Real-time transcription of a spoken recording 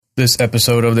This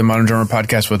episode of the Modern Drummer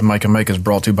Podcast with Mike and Mike is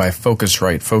brought to you by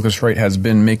Focusrite. Focusrite has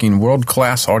been making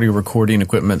world-class audio recording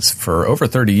equipment for over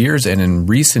 30 years, and in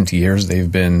recent years,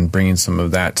 they've been bringing some of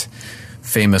that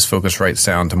famous Focusrite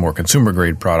sound to more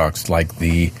consumer-grade products like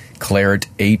the Claret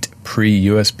 8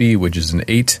 Pre-USB, which is an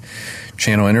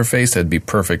 8-channel interface that'd be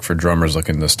perfect for drummers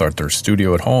looking to start their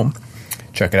studio at home.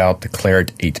 Check it out, the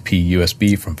Claret 8P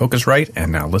USB from Focusrite,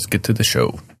 and now let's get to the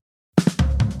show.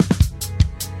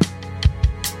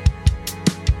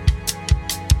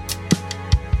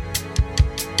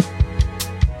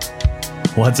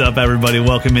 What's up, everybody?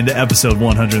 Welcome into episode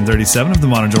 137 of the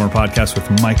Modern Drummer Podcast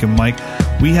with Mike and Mike.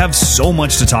 We have so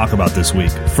much to talk about this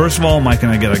week. First of all, Mike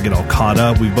and I got to get all caught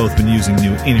up. We've both been using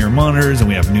new in-ear monitors, and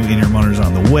we have new in-ear monitors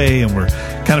on the way, and we're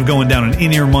kind of going down an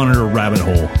in-ear monitor rabbit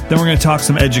hole. Then we're going to talk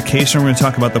some education. We're going to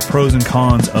talk about the pros and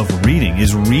cons of reading.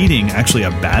 Is reading actually a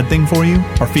bad thing for you?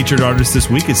 Our featured artist this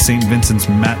week is St. Vincent's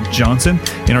Matt Johnson.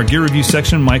 In our gear review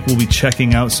section, Mike will be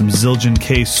checking out some Zildjian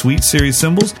K Suite series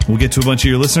cymbals. We'll get to a bunch of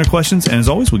your listener questions, and as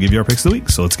always, we'll give you our picks of the week.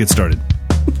 So let's get started.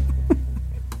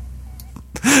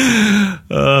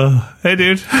 Hey,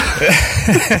 dude.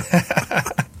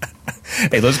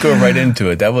 Hey, let's go right into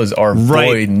it. That was our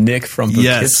boy Nick from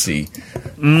Poughkeepsie. Yes.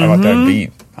 How about that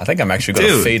beat? I think I'm actually going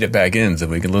to fade it back in so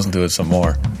we can listen to it some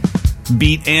more.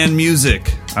 Beat and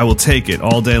music. I will take it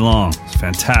all day long. It's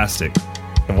fantastic.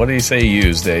 And what did he say he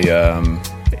used? A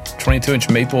 22-inch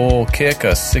maple kick,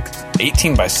 a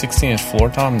 18 by 16-inch floor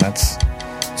tom. That's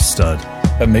stud.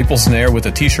 A maple snare with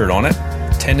a t-shirt on it.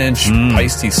 10-inch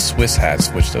Peisty Swiss hats,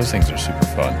 which those things are super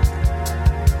fun.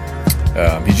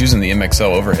 He's using the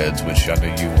MXL overheads, which I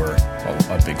know you were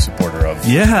a big supporter of.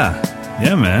 Yeah,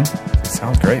 man. It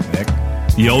sounds great, Nick.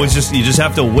 You just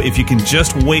have to wait. If you can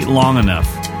just wait long enough,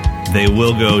 they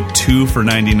will go 2 for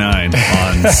 $99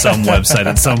 on some website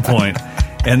at some point.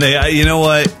 And they, you know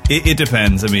what? It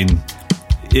depends. I mean,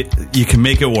 you can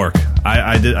make it work.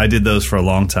 I did those for a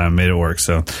long time, made it work.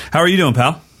 So, how are you doing,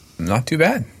 pal? Not too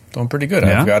bad. Doing pretty good.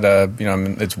 Yeah? I've got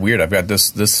it's weird. I've got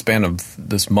this span of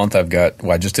this month. I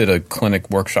just did a clinic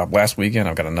workshop last weekend.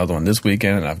 I've got another one this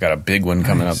weekend, and I've got a big one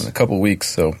coming up in a couple weeks.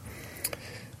 So,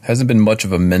 hasn't been much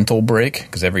of a mental break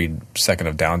because every second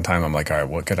of downtime, I'm like, all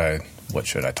right, what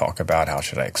should I talk about? How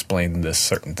should I explain this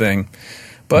certain thing?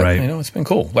 But it's been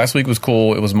cool. Last week was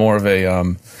cool. It was more of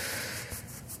a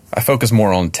I focused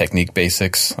more on technique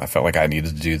basics. I felt like I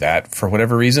needed to do that for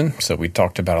whatever reason. So we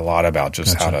talked about a lot about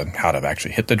just how to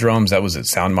actually hit the drums. That was at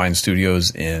SoundMind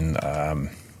Studios in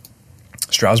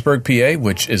Stroudsburg, PA,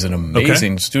 which is an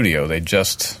amazing studio. They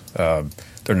just they're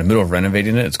in the middle of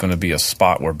renovating it. It's going to be a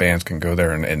spot where bands can go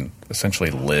there and essentially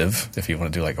live if you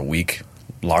want to do like a week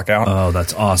lockout. Oh,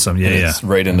 that's awesome. Yeah, It's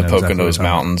right in the Poconos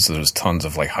Mountains. So there's tons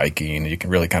of like hiking. You can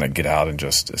really kind of get out and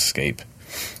just escape.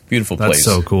 Beautiful place. That's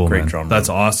so cool, Great man. drum room. That's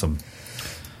awesome.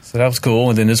 So that was cool.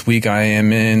 And then this week I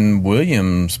am in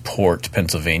Williamsport,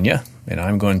 Pennsylvania, and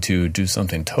I'm going to do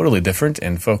something totally different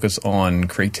and focus on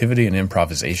creativity and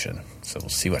improvisation. So we'll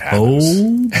see what happens.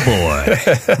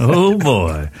 Oh,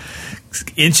 boy.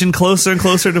 Inching closer and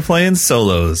closer to playing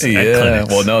solos. Yeah.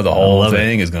 Well, no, the whole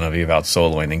thing is going to be about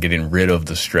soloing and getting rid of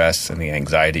the stress and the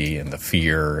anxiety and the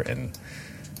fear and,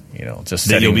 just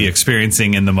that you'll be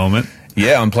experiencing in the moment.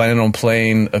 Yeah, I'm planning on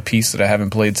playing a piece that I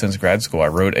haven't played since grad school. I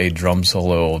wrote a drum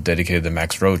solo dedicated to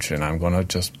Max Roach, and I'm going to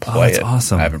just play it. That's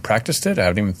awesome. I haven't practiced it. I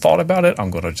haven't even thought about it.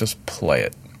 I'm going to just play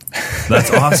it.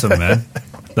 That's awesome, man.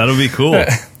 That'll be cool.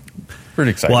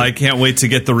 Pretty excited. Well, I can't wait to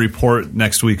get the report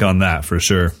next week on that for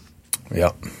sure.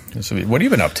 Yep. What have you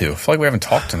been up to? I feel like we haven't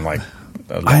talked in like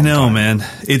a long I know, time. man.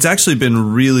 It's actually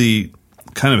been really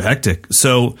kind of hectic.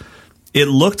 So it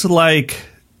looked like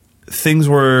things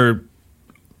were...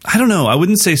 I don't know. I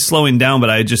wouldn't say slowing down, but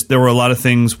there were a lot of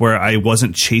things where I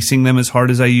wasn't chasing them as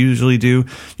hard as I usually do.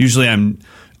 Usually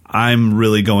I'm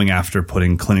really going after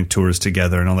putting clinic tours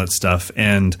together and all that stuff.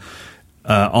 And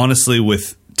honestly,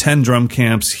 with 10 drum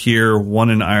camps here,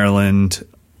 one in Ireland,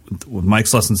 with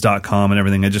Mike'sLessons.com and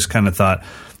everything, I just kind of thought,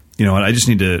 you know what, I just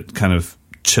need to kind of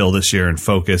chill this year and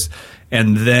focus.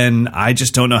 And then I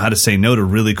just don't know how to say no to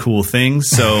really cool things.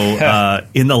 So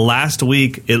in the last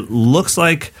week, it looks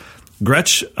like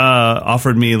Gretsch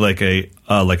offered me like a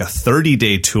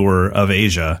 30-day tour of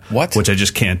Asia, which I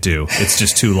just can't do. It's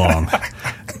just too long.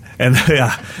 And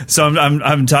so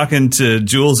I'm talking to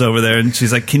Jules over there, and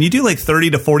she's like, "Can you do like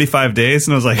 30 to 45 days?"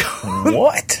 And I was like,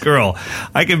 "What, girl?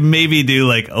 I could maybe do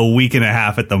like a week and a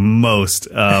half at the most."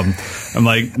 I'm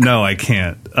like, "No, I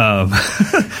can't."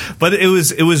 But it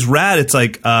was rad. It's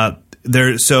like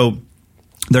they're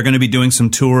going to be doing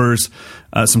some tours.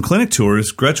 Some clinic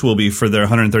tours. Gretsch will be for their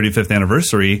 135th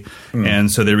anniversary,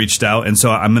 and so they reached out, and so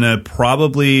I'm going to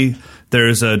probably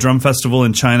There's a drum festival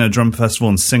in China, a drum festival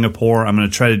in Singapore. I'm going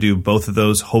to try to do both of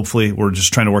those. Hopefully, we're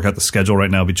just trying to work out the schedule right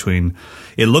now between.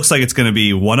 It looks like it's going to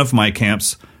be one of my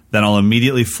camps. Then I'll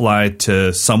immediately fly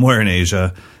to somewhere in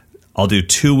Asia. I'll do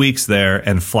 2 weeks there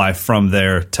and fly from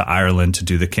there to Ireland to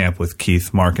do the camp with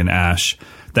Keith, Mark, and Ash.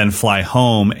 Then fly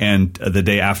home, and the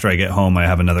day after I get home, I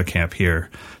have another camp here.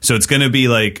 So it's going to be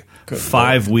like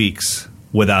 5 weeks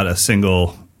without a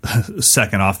single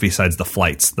second off besides the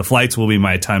flights. The flights will be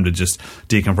my time to just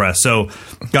decompress. So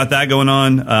got that going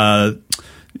on.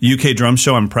 UK drum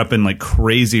show, I'm prepping like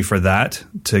crazy for that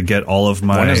to get all of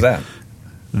my... When is that?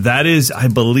 That is, I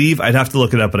believe, I'd have to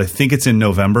look it up, but I think it's in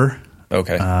November.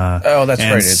 Okay. That's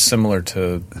right. It's similar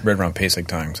to right around PASIC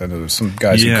times. I know there's some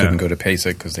guys who couldn't go to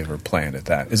PASIC because they were playing at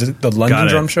that. Is it the London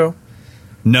Drum Show?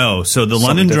 No. So the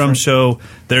London Drum Show,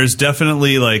 there's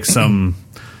definitely like some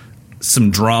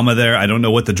drama there. I don't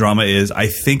know what the drama is. I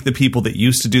think the people that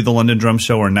used to do the London Drum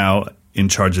Show are now in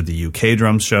charge of the UK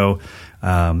Drum Show,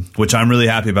 which I'm really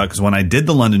happy about because when I did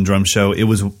the London Drum Show, it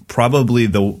was probably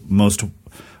the most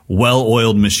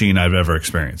well-oiled machine I've ever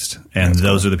experienced. And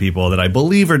those are the people that I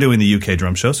believe are doing the UK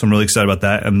Drum Show. So I'm really excited about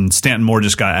that. And Stanton Moore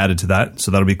just got added to that.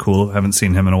 So that'll be cool. I haven't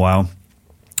seen him in a while.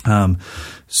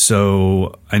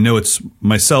 So I know it's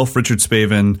myself, Richard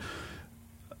Spavin,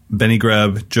 Benny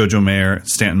Greb, Jojo Mayer,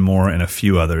 Stanton Moore, and a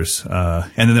few others. And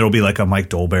then there'll be like a Mike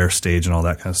Dolbear stage and all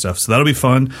that kind of stuff. So that'll be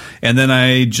fun. And then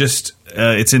I just,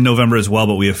 it's in November as well,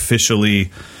 but we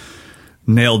officially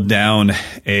nailed down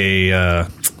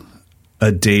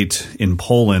a date in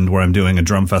Poland where I'm doing a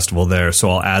drum festival there.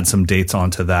 So I'll add some dates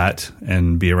onto that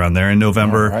and be around there in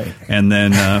November. Right. And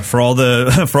then for all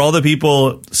the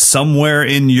people somewhere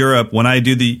in Europe, when I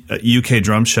do the UK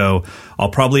drum show,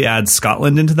 I'll probably add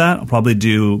Scotland into that. I'll probably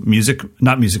do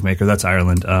not Music Maker, that's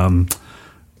Ireland.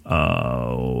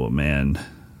 Oh man.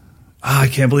 I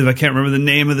can't believe I can't remember the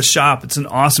name of the shop. It's an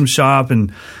awesome shop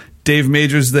and Dave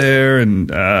Major's there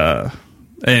and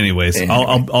anyways,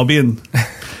 I'll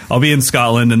be in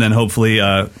Scotland, and then hopefully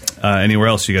anywhere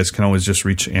else. You guys can always just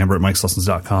reach Amber at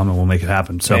Mike'sLessons.com, and we'll make it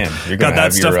happen. So, man, you're got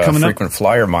that stuff coming up. Frequent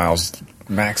flyer miles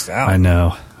maxed out. I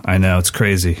know, it's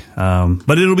crazy,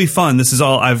 but it'll be fun. This is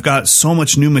all. I've got so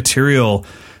much new material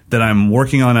that I'm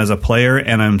working on as a player,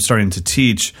 and I'm starting to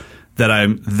teach.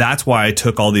 That's why I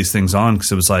took all these things on,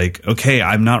 because it was like, okay,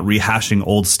 I'm not rehashing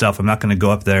old stuff. I'm not going to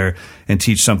go up there and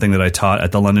teach something that I taught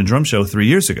at the London Drum Show 3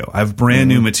 years ago. I have brand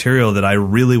new material that I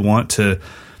really want to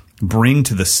bring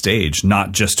to the stage,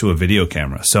 not just to a video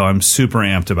camera. So I'm super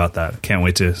amped about that. Can't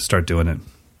wait to start doing it.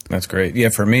 That's great. Yeah,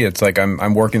 for me, it's like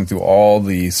I'm working through all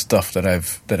the stuff that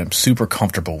I'm super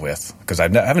comfortable with, because I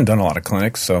haven't done a lot of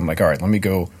clinics. So I'm like, all right, let me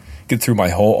go get through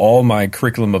all my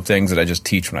curriculum of things that I just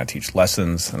teach when I teach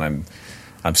lessons, and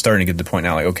I'm starting to get to the point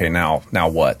now, like, okay, now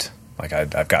what? Like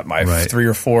I've got my 3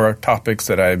 or 4 topics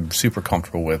that I'm super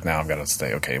comfortable with. Now I've got to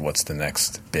say, okay, what's the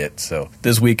next bit? So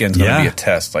this weekend's going to be a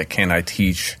test. Like, can I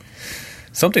teach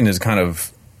something that's kind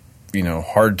of,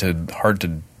 hard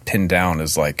to pin down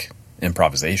as like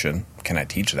improvisation? Can I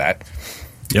teach that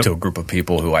to a group of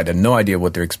people who I had no idea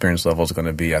what their experience level is going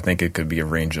to be? I think it could be a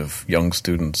range of young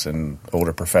students and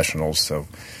older professionals. So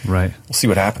we'll see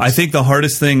what happens. I think the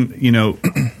hardest thing,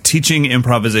 teaching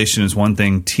improvisation is one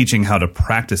thing. Teaching how to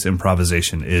practice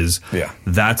improvisation is,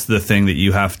 that's the thing that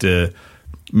you have to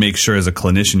make sure as a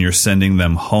clinician you're sending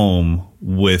them home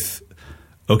with,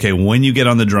 okay, when you get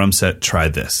on the drum set, try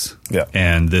this. Yeah.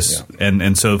 And this,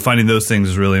 and so finding those things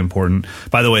is really important.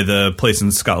 By the way, the place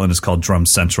in Scotland is called Drum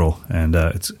Central, and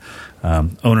it's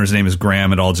owner's name is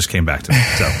Graham. It all just came back to me.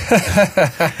 So,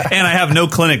 and I have no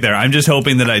clinic there. I'm just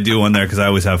hoping that I do one there because I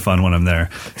always have fun when I'm there.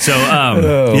 So,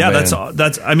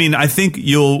 that's. I mean, I think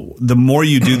the more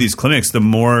you do these clinics, the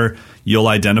more you'll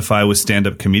identify with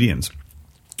stand-up comedians.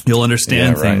 You'll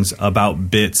understand things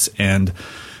about bits and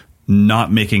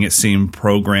not making it seem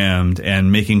programmed,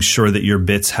 and making sure that your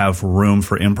bits have room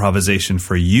for improvisation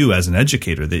for you as an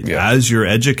educator. That as you're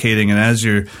educating and as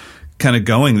you're kind of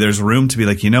going, there's room to be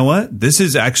like, you know what? This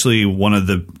is actually one of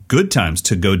the good times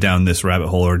to go down this rabbit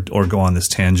hole or go on this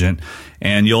tangent.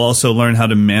 And you'll also learn how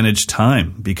to manage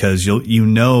time, because you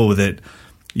know that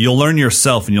you'll learn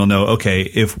yourself, and you'll know, okay,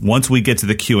 if once we get to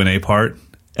the Q&A part,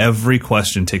 every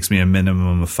question takes me a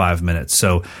minimum of 5 minutes.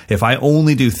 So if I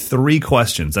only do 3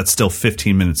 questions, that's still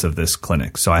 15 minutes of this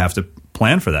clinic. So I have to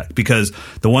plan for that, because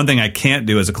the one thing I can't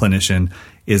do as a clinician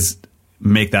is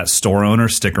make that store owner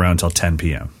stick around till 10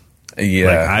 p.m.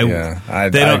 I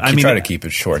try to keep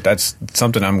it short. That's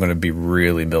something I'm going to be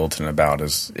really militant about,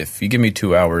 is if you give me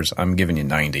 2 hours, I'm giving you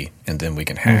 90, and then we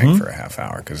can hang for a half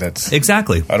hour, because that's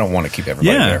exactly. I don't want to keep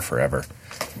everybody there forever.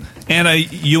 And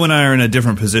you and I are in a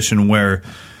different position where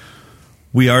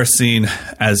we are seen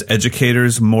as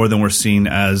educators more than we're seen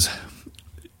as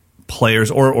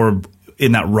players or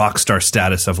in that rock star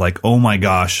status of like, oh my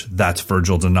gosh, that's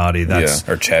Virgil Donati. That's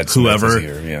or Chad whoever. Smith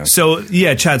is here, yeah. So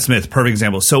yeah, Chad Smith, perfect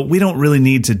example. So we don't really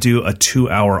need to do a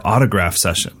 2-hour autograph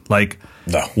session. Like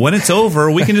when it's over,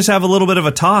 we can just have a little bit of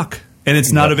a talk. And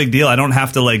it's not a big deal. I don't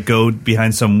have to like go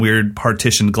behind some weird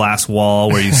partitioned glass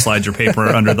wall where you slide your paper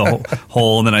under the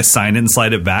hole and then I sign it and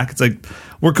slide it back. It's like,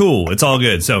 we're cool. It's all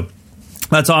good. So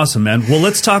that's awesome, man. Well,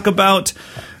 let's talk about...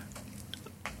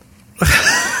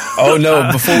 Oh,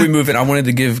 no. Before we move in, I wanted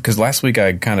to give... Because last week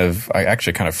I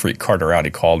actually kind of freaked Carter out.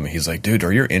 He called me. He's like, dude,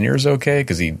 are your in-ears okay?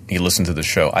 Because he listened to the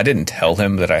show. I didn't tell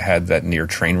him that I had that near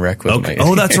train wreck with my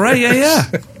Oh, that's right. Yeah.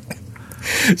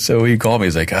 So he called me.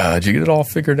 He's like, did you get it all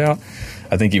figured out?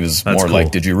 I think he was That's more cool.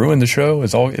 like, did you ruin the show?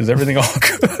 Is everything all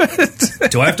good?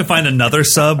 Do I have to find another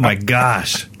sub? My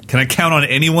gosh. Can I count on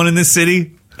anyone in this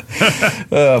city?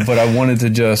 But I wanted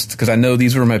to just, because I know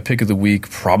these were my pick of the week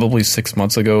probably 6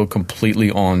 months ago,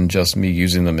 completely on just me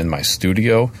using them in my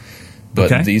studio.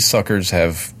 But these suckers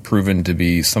have proven to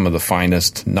be some of the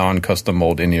finest non-custom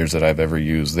mold in-ears that I've ever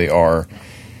used. They are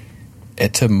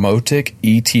Etymotic,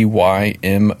 Etymotic,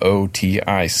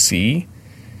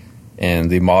 and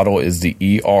the model is the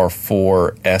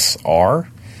ER4SR,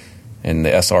 and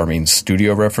the SR means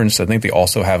studio reference. I think they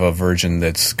also have a version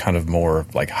that's kind of more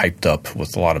like hyped up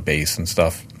with a lot of bass and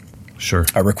stuff. Sure.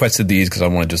 I requested these because I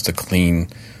wanted just a clean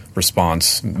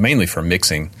response, mainly for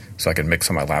mixing, so I could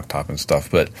mix on my laptop and stuff.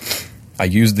 But I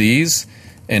used these,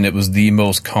 and it was the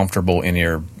most comfortable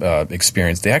in-ear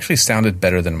experience. They actually sounded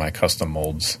better than my custom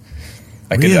molds.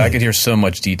 I could hear so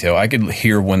much detail. I could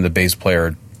hear when the bass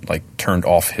player like turned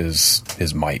off his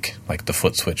mic, like the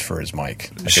foot switch for his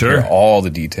mic. I could hear all the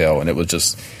detail, and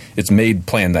it's made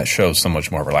playing that show so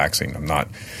much more relaxing.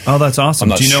 Oh, that's awesome.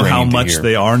 Do you know how much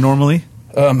they are normally?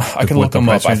 I can look them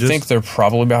up. I think they're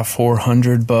probably about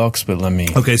 $400, but let me...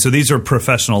 Okay, so these are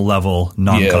professional level,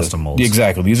 non-custom molds.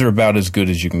 Exactly. These are about as good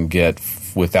as you can get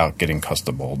without getting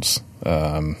custom molds.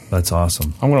 That's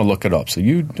awesome. I'm going to look it up. So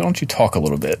you talk a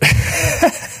little bit.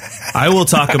 I will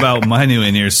talk about my new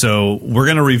in-ears. So we're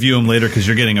going to review them later because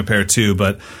you're getting a pair too.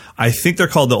 But I think they're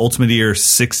called the Ultimate Ear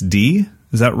 6D.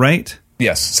 Is that right?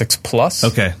 Yes, 6 Plus.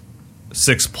 Okay.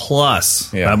 6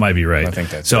 Plus. Yeah, that might be right. I think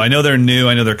that's so it. I know they're new.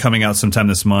 I know they're coming out sometime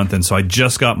this month. And so I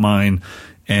just got mine.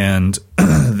 And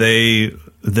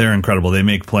they're incredible. They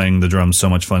make playing the drums so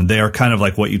much fun. They are kind of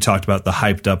like what you talked about, the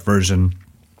hyped up version.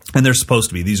 And they're supposed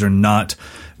to be. These are not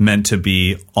meant to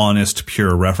be honest,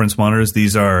 pure reference monitors.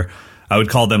 These are, I would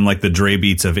call them like the Dre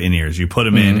beats of in-ears. You put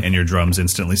them in and your drums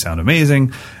instantly sound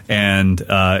amazing. And,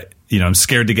 I'm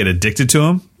scared to get addicted to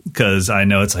them because I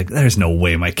know it's like, there's no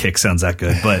way my kick sounds that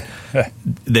good. But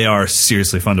they are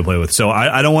seriously fun to play with. So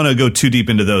I don't want to go too deep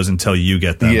into those until you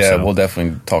get them. Yeah, so. We'll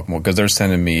definitely talk more because they're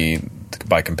sending me,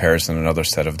 by comparison, another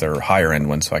set of their higher end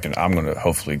ones. So I'm going to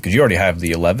hopefully, because you already have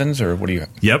the 11s, or what do you have?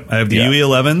 Yep, I have the UE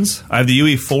 11s. I have the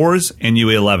UE 4s and UE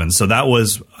 11s. So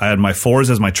I had my 4s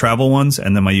as my travel ones,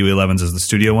 and then my UE 11s as the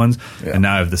studio ones. Yeah. And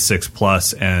now I have the 6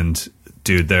 Plus, and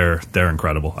dude, they're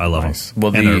incredible. I love them.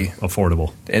 Well, and they're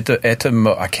affordable. I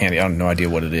have no idea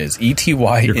what it is.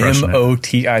 Etymotic,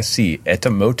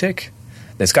 Etymotic.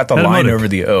 It's got the line over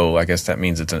the O. I guess that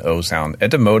means it's an O sound.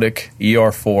 Etymotic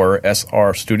ER4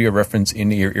 SR studio reference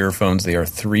in-ear earphones. They are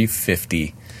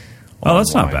 $350. Oh,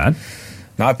 that's not bad.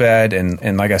 Not bad.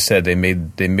 And like I said, they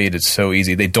made it so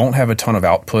easy. They don't have a ton of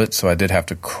output, so I did have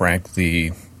to crank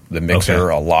the mixer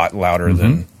a lot louder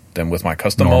than with my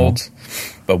custom molds.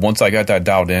 But once I got that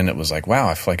dialed in, it was like, wow,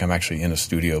 I feel like I'm actually in a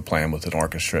studio playing with an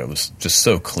orchestra. It was just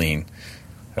so clean.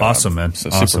 Awesome, man. So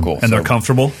super cool. And they're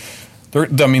comfortable?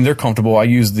 They're comfortable. I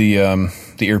use the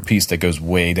earpiece that goes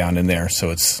way down in there, so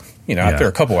it's after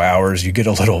a couple hours you get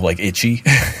a little like itchy.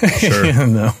 Sure. You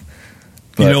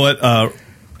know what?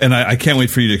 And I can't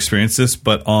wait for you to experience this.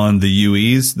 But on the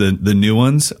UEs, the new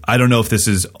ones, I don't know if this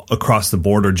is across the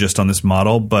board or just on this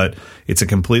model, but it's a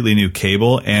completely new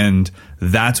cable, and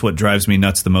that's what drives me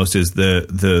nuts the most. Is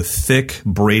the thick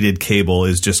braided cable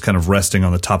is just kind of resting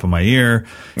on the top of my ear,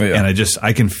 and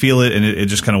I can feel it, and it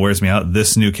just kind of wears me out.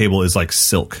 This new cable is like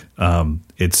silk.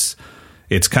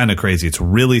 It's kind of crazy. It's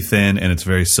really thin and it's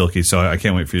very silky. So I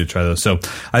can't wait for you to try those. So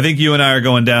I think you and I are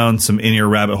going down some in-ear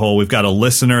rabbit hole. We've got a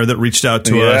listener that reached out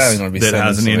to us that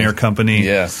has an in-ear company.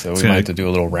 Yeah, so we might have to do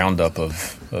a little roundup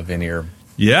of in-ear.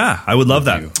 Yeah, I would love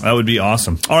that. That would be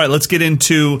awesome. All right, let's get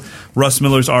into Russ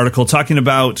Miller's article talking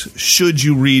about should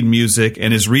you read music,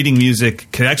 and is reading music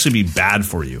can actually be bad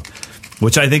for you,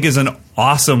 which I think is an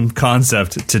awesome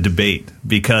concept to debate,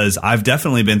 because I've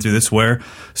definitely been through this where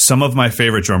some of my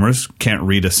favorite drummers can't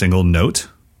read a single note.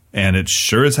 and it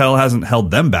sure as hell hasn't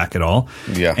held them back at all.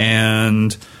 Yeah.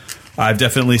 And I've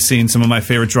definitely seen some of my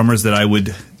favorite drummers that I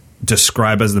would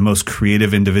describe as the most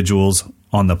creative individuals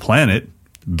on the planet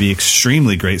be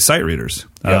extremely great sight readers.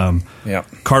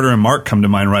 Carter and Mark come to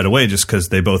mind right away just because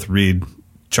they both read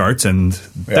charts and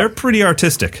they're pretty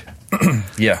artistic.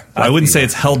 I wouldn't say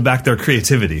it's held back their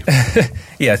creativity.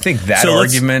 I think that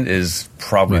argument is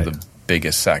probably the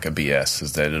biggest sack of BS,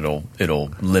 is that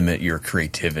it'll limit your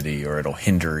creativity or it'll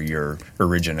hinder your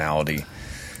originality.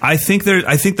 I think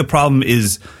the problem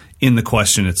is in the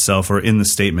question itself or in the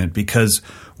statement, because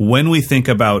when we think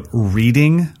about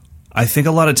reading, I think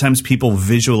a lot of times people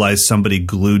visualize somebody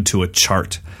glued to a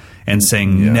chart and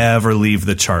saying never leave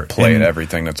the chart. Play at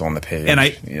everything that's on the page. And I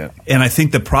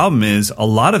think the problem is a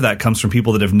lot of that comes from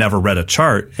people that have never read a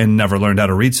chart and never learned how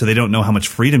to read, so they don't know how much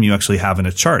freedom you actually have in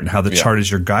a chart and how the chart is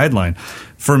your guideline.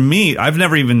 For me, I've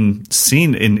never even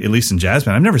seen, at least in jazz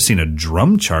band, I've never seen a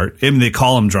drum chart. I mean, they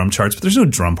call them drum charts, but there's no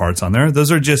drum parts on there.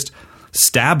 Those are just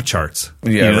stab charts.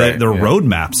 They're road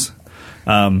maps.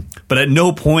 But at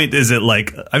no point is it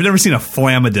like, I've never seen a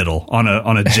flamadiddle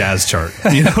on a jazz chart.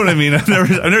 You know what I mean? I've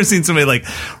never seen somebody like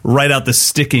write out the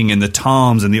sticking and the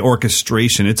toms and the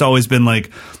orchestration. It's always been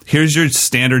like, here's your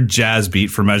standard jazz beat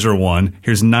for measure 1.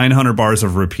 Here's 900 bars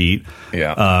of repeat.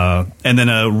 And then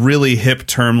a really hip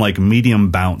term like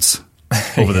medium bounce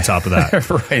over the top of that.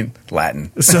 Right.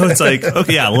 Latin. So it's like,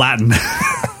 okay, Latin.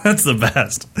 That's the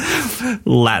best.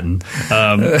 Latin.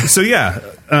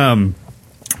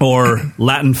 Or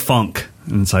Latin funk.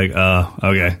 And it's like,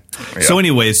 okay. Yeah. So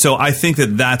anyway, so I think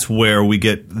that's where we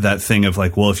get that thing of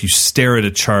like, well, if you stare at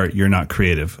a chart, you're not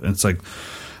creative. And it's like,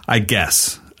 I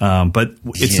guess. But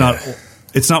it's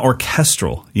not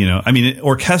orchestral, you know. I mean,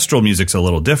 orchestral music's a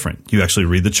little different. You actually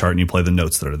read the chart and you play the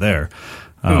notes that are there.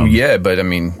 But I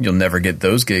mean, you'll never get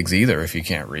those gigs either if you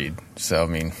can't read. So, I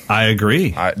mean, I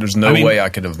agree. There's no way I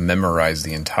could have memorized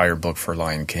the entire book for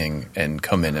Lion King and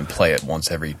come in and play it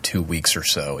once every 2 weeks or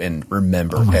so and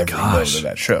remember every note of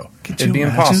that show. It'd be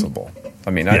impossible. I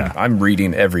mean, I'm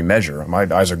reading every measure. My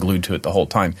eyes are glued to it the whole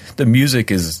time. The music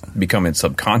is becoming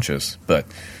subconscious, but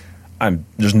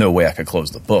there's no way I could close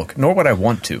the book, nor would I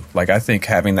want to. Like, I think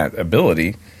having that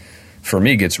ability for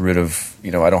me gets rid of,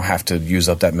 I don't have to use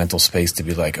up that mental space to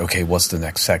be like, okay, what's the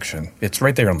next section? It's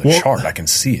right there on the chart. I can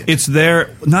see it. It's there.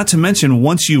 Not to mention,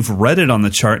 once you've read it on the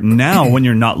chart, now when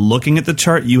you're not looking at the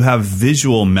chart, you have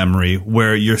visual memory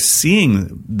where you're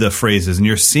seeing the phrases and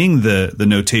you're seeing the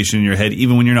notation in your head,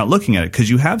 even when you're not looking at it, because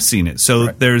you have seen it. So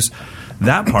there's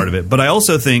that part of it. But I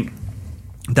also think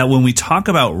that when we talk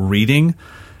about reading,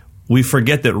 we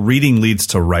forget that reading leads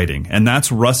to writing. And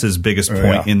that's Russ's biggest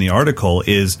point in the article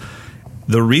is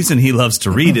the reason he loves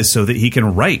to read is so that he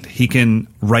can write. He can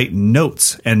write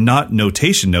notes and not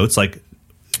notation notes like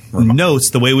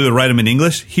notes the way we would write them in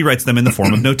English. He writes them in the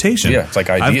form of notation. It's like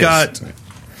ideas.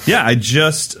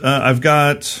 I've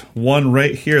got one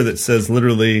right here that says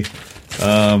literally, you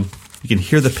can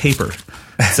hear the paper.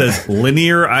 It says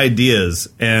linear ideas,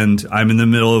 and I'm in the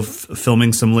middle of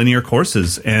filming some linear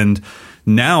courses, and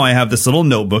now I have this little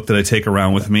notebook that I take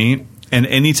around with me, and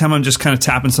anytime I'm just kind of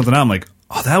tapping something out, I'm like,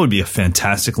 oh, that would be a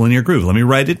fantastic linear groove. Let me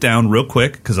write it down real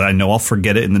quick because I know I'll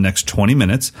forget it in the next 20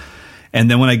 minutes.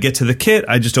 And then when I get to the kit,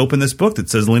 I just open this book that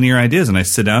says linear ideas, and I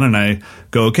sit down and I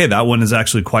go, okay, that one is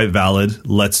actually quite valid.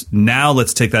 Let's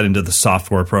take that into the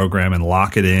software program and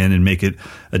lock it in and make it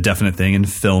a definite thing and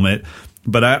film it.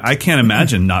 But I can't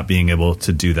imagine not being able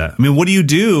to do that. I mean, what do you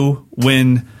do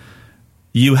when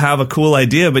you have a cool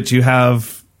idea, but you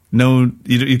have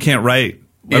you can't write?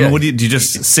 I mean, do you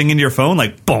just sing into your phone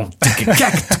like boom?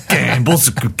 I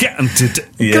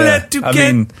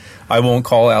mean, I won't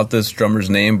call out this drummer's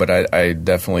name, but I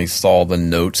definitely saw the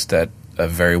notes that a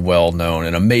very well-known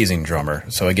and amazing drummer.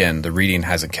 So again, the reading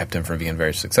hasn't kept him from being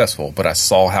very successful, but I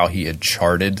saw how he had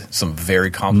charted some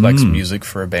very complex music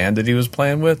for a band that he was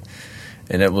playing with.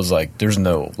 And it was like, there's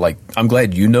no, like, I'm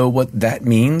glad you know what that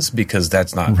means because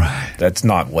that's not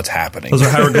what's happening. Those are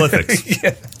hieroglyphics.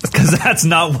 Because that's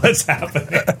not what's happening.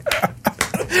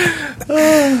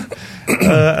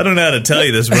 I don't know how to tell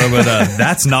you this, bro, but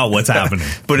that's not what's happening.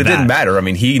 But it didn't matter. I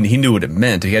mean, he knew what it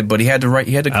meant. He had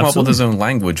to come up with his own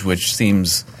language, which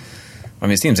seems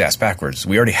ass backwards.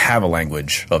 We already have a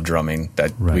language of drumming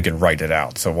that we can write it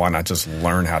out. So why not just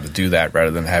learn how to do that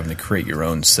rather than having to create your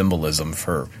own symbolism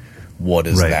for what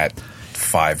does that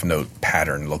 5-note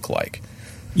pattern look like?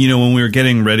 You know, when we were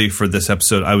getting ready for this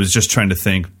episode, I was just trying to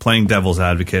think, playing devil's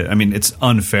advocate. I mean, it's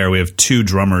unfair. We have two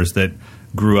drummers that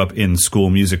grew up in school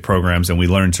music programs, and we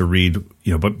learned to read,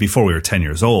 but before we were 10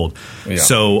 years old. Yeah.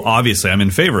 So obviously I'm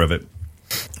in favor of it.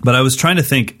 But I was trying to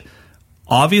think,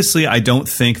 obviously I don't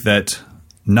think that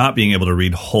not being able to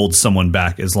read holds someone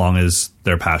back as long as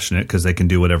they're passionate because they can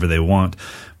do whatever they want.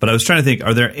 But I was trying to think,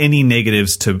 are there any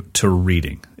negatives to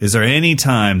reading? Is there any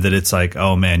time that it's like,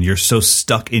 oh man, you're so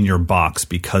stuck in your box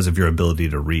because of your ability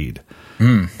to read?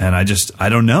 And I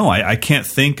don't know. I can't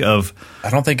think of. I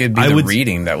don't think it'd be the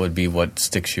reading that would be what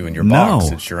sticks you in your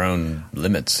box. It's your own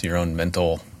limits, your own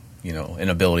mental,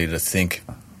 inability to think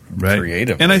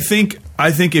creatively. And I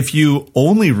think if you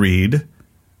only read,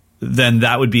 then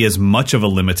that would be as much of a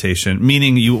limitation,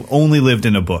 meaning you only lived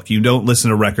in a book. You don't listen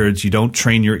to records. You don't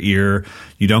train your ear.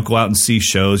 You don't go out and see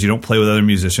shows. You don't play with other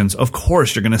musicians. Of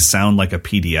course, you're going to sound like a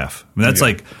PDF. I mean, that's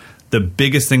like the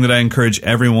biggest thing that I encourage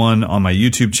everyone on my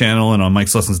YouTube channel and on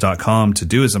Mike'sLessons.com to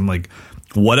do is I'm like,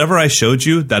 whatever I showed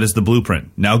you, that is the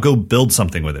blueprint. Now go build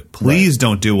something with it. Please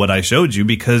don't do what I showed you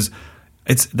because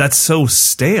that's so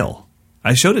stale.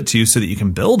 I showed it to you so that you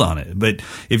can build on it. But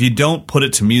if you don't put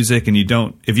it to music and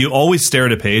if you always stare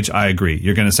at a page, I agree.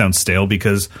 You're going to sound stale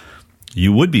because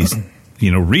you would be,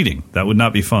 reading. That would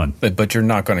not be fun. But you're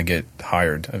not going to get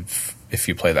hired if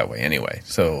you play that way anyway.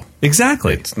 So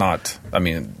exactly, it's not. I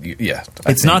mean,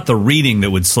 it's not the reading that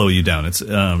would slow you down. It's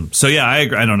so yeah. I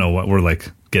agree. I don't know what we're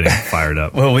like getting fired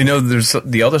up. Well, we know there's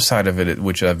the other side of it,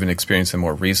 which I've been experiencing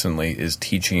more recently, is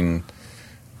teaching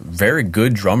very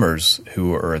good drummers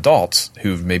who are adults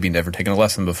who've maybe never taken a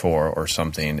lesson before or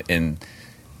something, and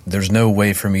there's no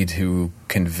way for me to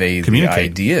convey the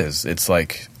ideas. It's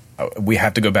like we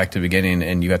have to go back to the beginning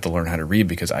and you have to learn how to read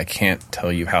because I can't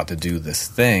tell you how to do this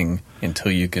thing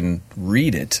until you can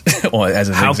read it as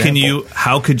an example.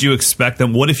 How could you expect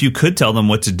them? What if you could tell them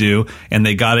what to do and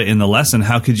they got it in the lesson?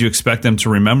 How could you expect them to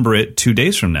remember it 2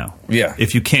 days from now? Yeah.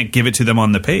 If you can't give it to them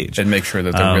on the page. And make sure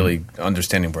that they're really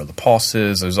understanding where the pulse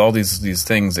is. There's all these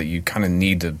things that you kind of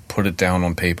need to put it down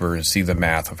on paper and see the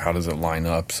math of how does it line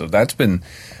up. So that's been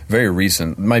very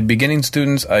recent. My beginning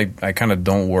students, I kind of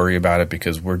don't worry about it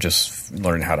because we're just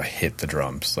learning how to hit the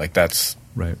drums. Like that's,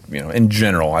 right. In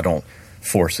general, I don't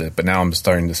force it. But now I'm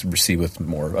starting to see with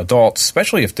more adults,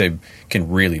 especially if they can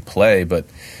really play, but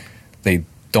they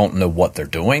don't know what they're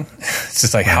doing. It's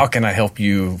just like, how can I help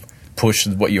you push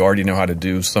what you already know how to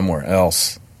do somewhere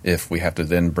else if we have to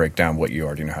then break down what you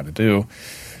already know how to do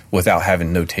without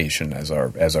having notation as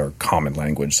our common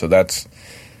language. So that's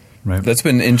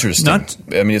been interesting.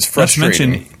 It's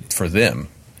frustrating for them,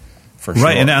 for sure.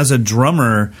 Right, and as a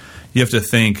drummer, you have to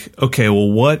think, okay,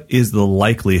 well, what is the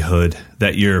likelihood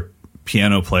that your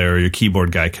piano player or your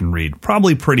keyboard guy can read?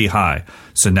 Probably pretty high.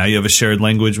 So now you have a shared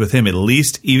language with him. At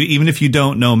least, even if you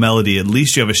don't know melody, at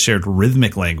least you have a shared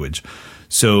rhythmic language.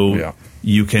 So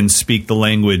you can speak the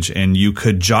language and you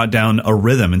could jot down a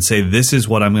rhythm and say, this is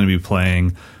what I'm going to be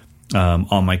playing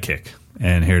on my kick.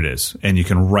 And here it is. And you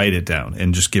can write it down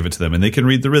and just give it to them. And they can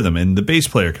read the rhythm. And the bass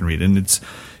player can read. And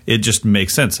it just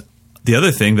makes sense. The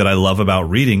other thing that I love about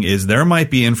reading is there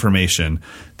might be information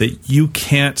that you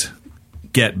can't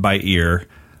get by ear,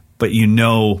 but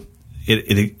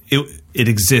it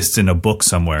exists in a book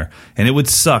somewhere. And it would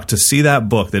suck to see that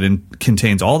book that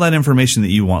contains all that information that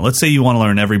you want. Let's say you want to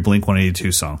learn every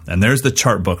Blink-182 song. And there's the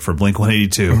chart book for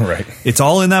Blink-182. Right. It's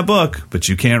all in that book, but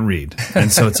you can't read.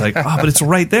 And so it's like, but it's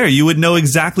right there. You would know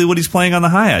exactly what he's playing on the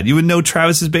hi-hat. You would know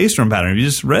Travis's bass drum pattern if you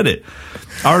just read it.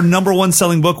 Our number one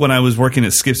selling book when I was working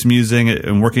at Skip's Music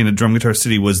and working at Drum Guitar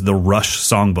City was the Rush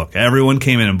songbook. Everyone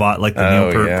came in and bought like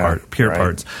the Neil Peart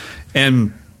parts.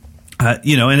 And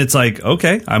and it's like,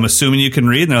 okay, I'm assuming you can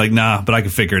read. And they're like, nah, but I can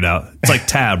figure it out. It's like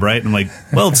tab, right? And I'm like,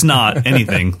 well, it's not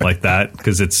anything like that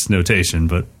because it's notation.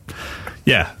 But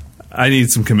yeah, I need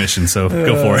some commission, so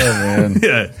go for it.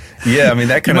 Man. Yeah. I mean,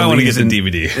 that kind of leads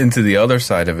DVD into the other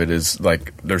side of it is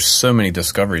like there's so many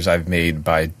discoveries I've made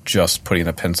by just putting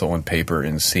a pencil and paper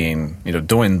and seeing,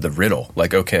 doing the riddle.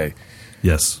 Like, okay,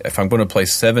 yes, if I'm going to play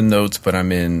 7 notes, but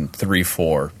I'm in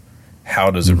 3/4, how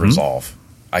does it resolve?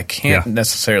 I can't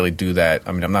necessarily do that.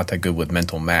 I mean, I'm not that good with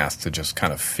mental math to just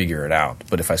kind of figure it out.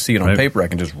 But if I see it on paper, I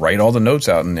can just write all the notes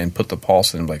out and put the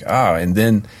pulse in, like, and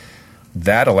then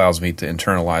that allows me to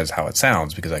internalize how it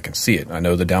sounds because I can see it. I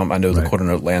know the quarter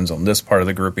note lands on this part of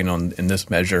the grouping in this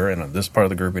measure and on this part of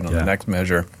the grouping on the next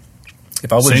measure.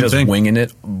 If I was just winging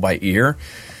it by ear,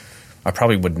 I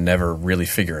probably would never really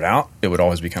figure it out. It would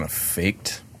always be kind of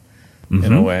faked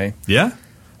in a way. Yeah.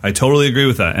 I totally agree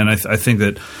with that, and I think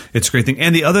that it's a great thing.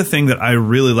 And the other thing that I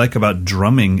really like about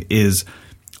drumming is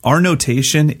our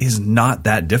notation is not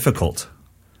that difficult.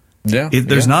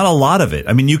 There's not a lot of it.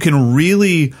 I mean, you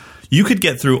could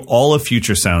get through all of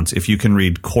Future Sounds if you can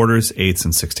read quarters, eighths,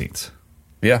 and sixteenths.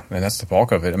 Yeah, and that's the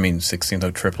bulk of it. I mean, 16th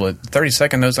note triplet,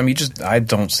 32nd notes. I mean, I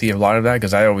don't see a lot of that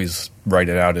because I always write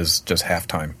it out as just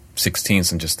halftime,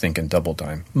 16ths, and just thinking double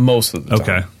time most of the time.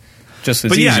 Okay. Just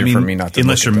it's easier for me not to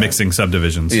unless you're mixing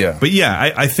subdivisions. Yeah. But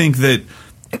yeah, I think that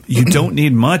you don't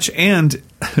need much. And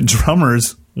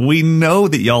drummers, we know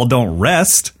that y'all don't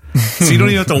rest. So you don't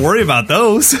even have to worry about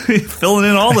those. Filling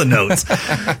in all the notes.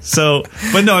 So,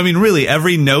 but no, I mean, really,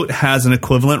 every note has an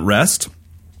equivalent rest.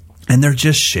 And they're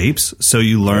just shapes. So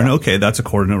you learn, okay, that's a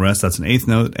quarter note rest, that's an eighth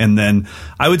note. And then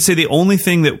I would say the only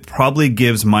thing that probably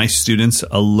gives my students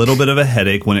a little bit of a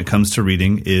headache when it comes to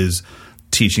reading is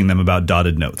teaching them about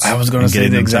dotted notes. I was going to say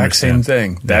the exact same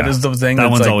thing. That is the thing.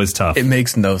 That one's always tough. It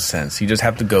makes no sense. You just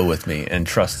have to go with me and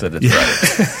trust that it's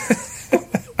right.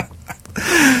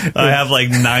 I have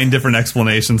like 9 different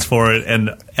explanations for it,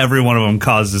 and every one of them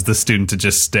causes the student to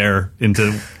just stare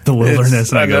into the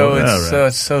wilderness. I know,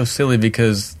 it's so silly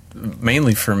because...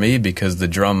 Mainly for me, because the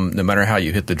drum, no matter how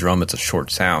you hit the drum, it's a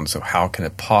short sound. So how can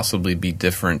it possibly be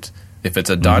different? If it's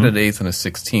a dotted eighth and a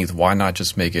 16th, why not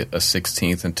just make it a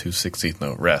 16th and 2 16th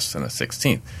note rests and a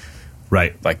 16th?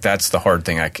 Right. Like that's the hard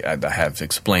thing I have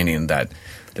explaining that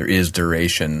there is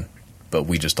duration, but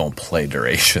we just don't play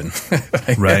duration.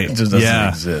 Right. It just doesn't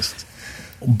exist.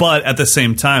 But at the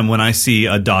same time, when I see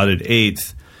a dotted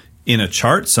eighth in a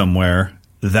chart somewhere,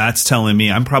 that's telling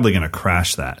me I'm probably going to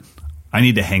crash that. I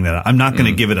need to hang that up. I'm not going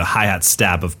to give it a hi-hat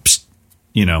stab of,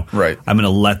 Right. I'm going to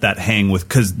let that hang with,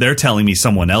 because they're telling me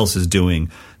someone else is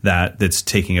doing that's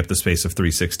taking up the space of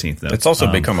 3/16 notes. It's also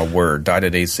become a word.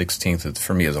 Dotted 8/16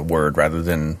 for me is a word rather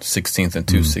than 16th and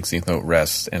 2 16th note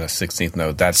rests and a 16th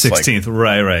note. That's 16th,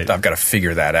 right. I've got to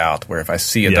figure that out. Where if I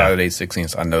see a dotted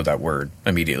 8/16, I know that word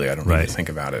immediately. I don't need to think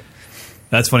about it.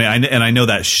 That's funny, and I know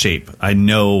that shape. I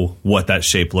know what that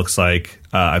shape looks like.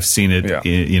 I've seen it,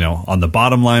 on the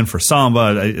bottom line for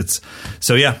samba.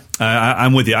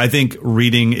 I'm with you. I think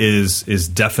reading is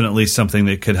definitely something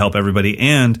that could help everybody,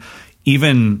 and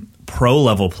even pro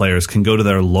level players can go to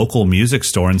their local music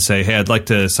store and say, "Hey, I'd like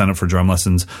to sign up for drum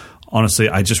lessons. Honestly,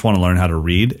 I just want to learn how to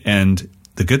read." And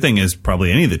the good thing is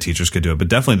probably any of the teachers could do it, but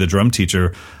definitely the drum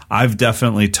teacher. I've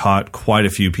definitely taught quite a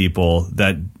few people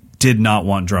that did not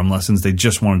want drum lessons. They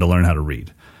just wanted to learn how to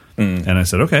read. And I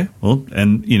said, okay, well,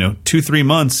 and 2-3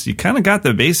 months, you kind of got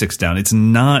the basics down. It's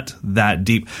not that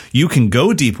deep. You can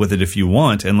go deep with it if you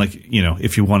want. And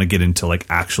if you want to get into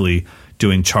actually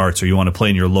doing charts or you want to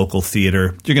play in your local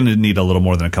theater, you're going to need a little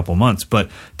more than a couple months. But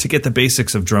to get the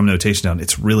basics of drum notation down,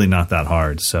 it's really not that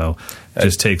hard. So it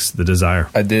just takes the desire.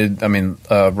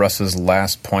 Russ's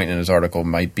last point in his article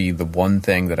might be the one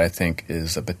thing that I think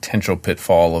is a potential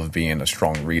pitfall of being a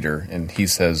strong reader. And he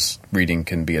says reading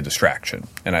can be a distraction.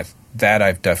 And I've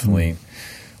definitely...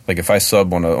 Like if I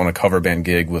sub on a cover band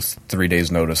gig with 3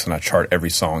 days notice and I chart every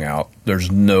song out,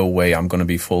 there's no way I'm going to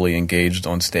be fully engaged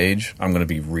on stage. I'm going to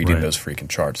be reading those freaking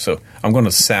charts. So I'm going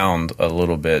to sound a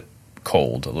little bit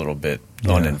cold, a little bit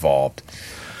uninvolved.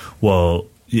 Well,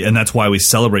 and that's why we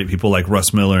celebrate people like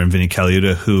Russ Miller and Vinny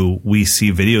Caliuta, who we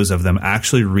see videos of them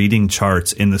actually reading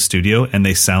charts in the studio and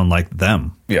they sound like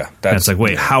them. Yeah. And it's like,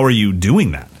 wait, how are you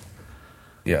doing that?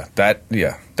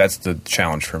 That's the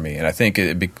challenge for me. And I think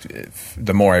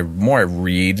the more I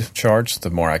read charts,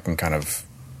 the more I can kind of,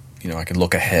 I can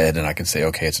look ahead and I can say,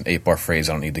 okay, it's an 8-bar phrase.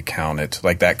 I don't need to count it.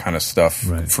 Like that kind of stuff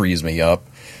frees me up.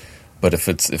 But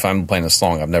if I'm playing a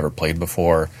song I've never played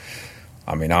before,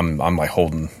 I mean, I'm like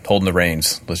holding the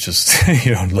reins. Let's just,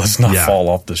 let's not fall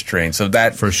off this train. So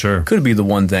that for sure could be the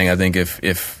one thing. I think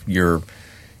if you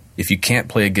can't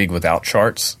play a gig without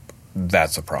charts,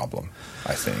 that's a problem,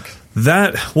 I think. And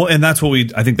that's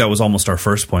what I think that was almost our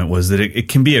first point, was that it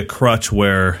can be a crutch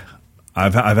where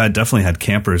I've definitely had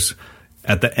campers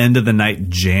at the end of the night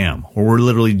jam, where we're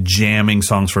literally jamming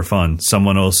songs for fun.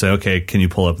 Someone will say, okay, can you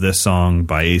pull up this song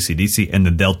by AC/DC? And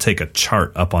then they'll take a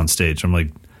chart up on stage. I'm like,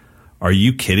 are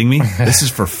you kidding me? This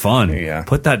is for fun.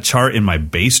 Put that chart in my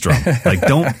bass drum.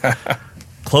 Don't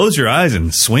close your eyes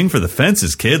and swing for the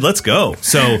fences, kid. Let's go.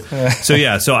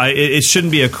 It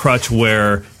shouldn't be a crutch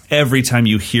where every time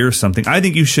you hear something, I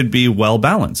think you should be well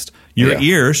balanced. Your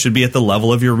ear should be at the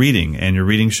level of your reading, and your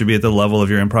reading should be at the level of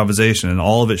your improvisation, and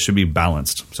all of it should be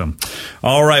balanced. So,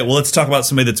 all right, well, let's talk about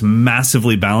somebody that's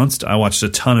massively balanced. I watched a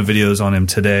ton of videos on him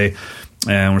today,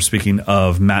 and we're speaking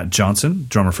of Matt Johnson,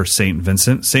 drummer for St.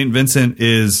 Vincent. St. Vincent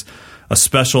is a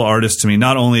special artist to me.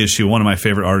 Not only is she one of my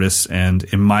favorite artists, and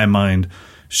in my mind,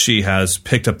 she has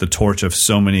picked up the torch of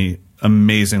so many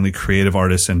amazingly creative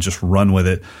artists and just run with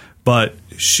it, but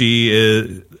she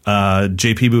is...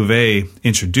 JP Bouvet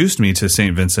introduced me to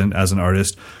St. Vincent as an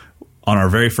artist on our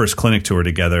very first clinic tour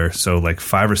together, so like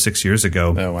 5 or 6 years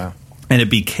ago. Oh, wow. And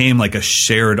it became like a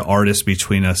shared artist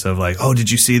between us of like, oh, did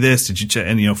you see this? Did you check?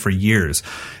 And, for years.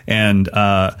 And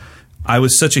I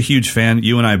was such a huge fan,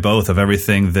 you and I both, of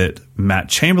everything that Matt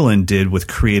Chamberlain did with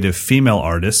creative female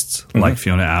artists like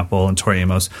Fiona Apple and Tori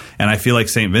Amos. And I feel like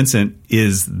St. Vincent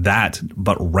is that,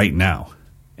 but right now.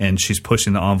 And she's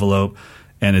pushing the envelope,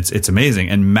 and it's amazing.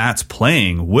 And Matt's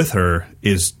playing with her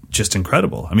is just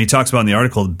incredible. I mean, he talks about in the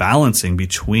article balancing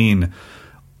between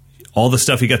all the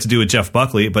stuff he got to do with Jeff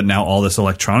Buckley, but now all this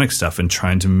electronic stuff and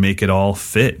trying to make it all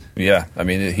fit. Yeah, I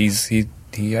mean, he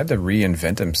had to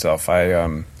reinvent himself.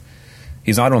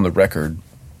 He's not on the record,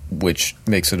 which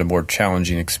makes it a more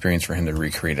challenging experience for him to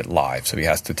recreate it live. So he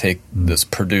has to take this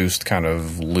produced kind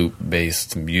of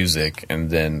loop-based music,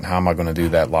 and then how am I going to do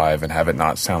that live and have it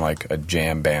not sound like a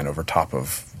jam band over top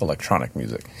of electronic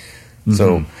music?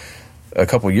 So a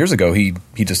couple of years ago, he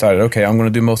decided, okay, I'm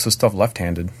going to do most of the stuff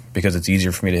left-handed because it's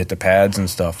easier for me to hit the pads and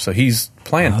stuff. So he's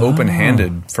playing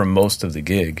open-handed for most of the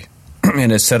gig.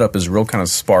 And his setup is real kind of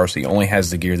sparse. He only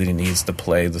has the gear that he needs to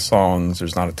play the songs.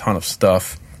 There's not a ton of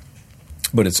stuff.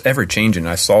 But it's ever-changing.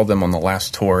 I saw them on the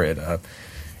last tour at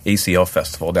ACL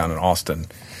Festival down in Austin.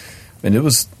 And it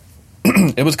was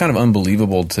kind of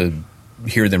unbelievable to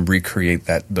hear them recreate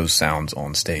those sounds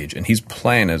on stage. And he's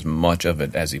playing as much of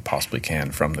it as he possibly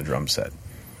can from the drum set.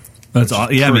 That's I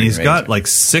mean, he's got like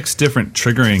 6 different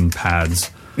triggering pads.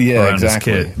 Yeah,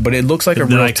 exactly. His kit. But it looks like a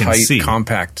real tight,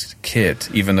 compact kit,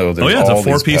 even though there's all it's a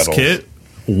 4-piece kit,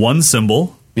 1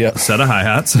 cymbal, a set of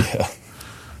hi-hats. Yeah.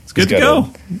 It's good to go.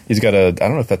 He's got I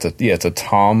don't know if that's it's a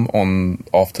tom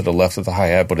off to the left of the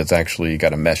hi-hat, but it's actually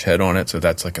got a mesh head on it, so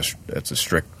that's like it's a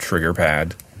strict trigger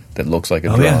pad that looks like a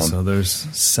drum. Yeah, so there's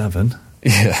 7.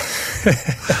 Yeah.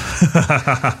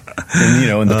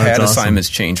 And the pad assignments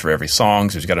change for every song,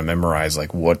 so he's got to memorize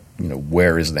like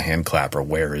where is the hand clap or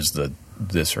where is the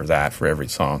this or that for every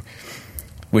song,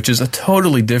 which is a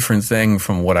totally different thing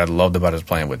from what I loved about his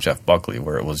playing with Jeff Buckley,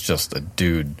 where it was just a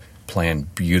dude playing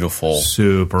beautiful,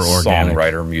 super organic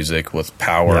songwriter music with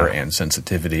power and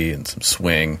sensitivity and some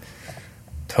swing.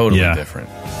 Totally different.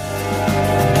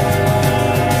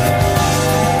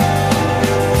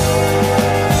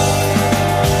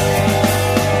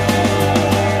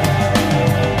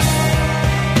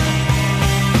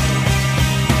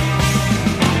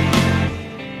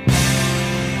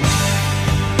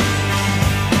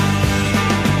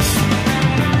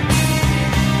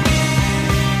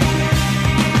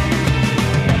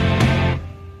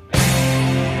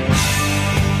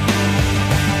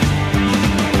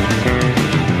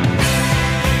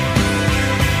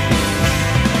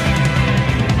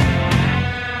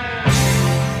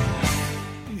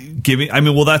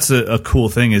 That's a cool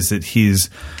thing, is that he's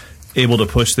able to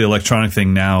push the electronic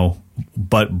thing now,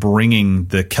 but bringing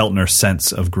the Keltner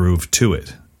sense of groove to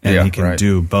it. And he can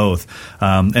do both.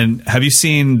 And have you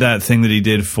seen that thing that he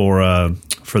did for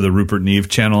the Rupert Neve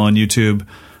channel on YouTube?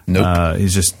 Nope.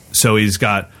 He's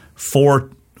got four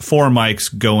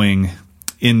mics going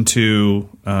into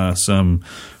some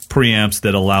preamps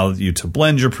that allow you to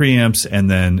blend your preamps,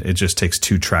 and then it just takes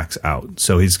 2 tracks out.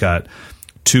 So he's got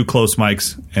 2 close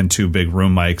mics and 2 big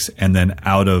room mics, and then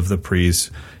out of the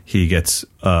pre's he gets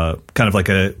kind of like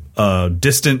a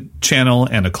distant channel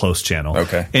and a close channel.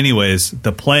 Okay. Anyways,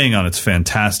 the playing on it's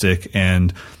fantastic,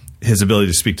 and his ability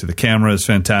to speak to the camera is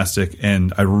fantastic,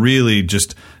 and I really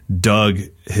just dug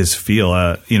his feel.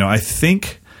 I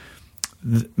think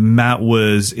Matt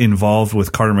was involved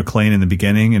with Carter McLean in the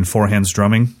beginning in Four Hands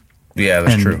Drumming. Yeah,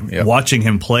 that's true. Yep. Watching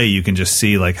him play, you can just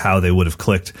see like how they would have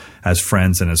clicked as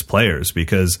friends and as players,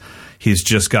 because he's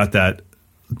just got that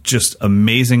just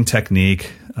amazing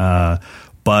technique,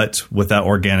 but with that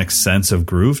organic sense of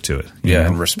groove to it.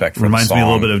 And respect for Reminds the song. me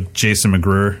a little bit of Jason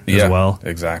McGruer as well.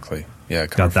 Exactly. Yeah,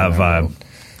 got that vibe. World.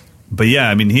 But yeah,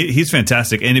 I mean, he's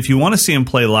fantastic. And if you want to see him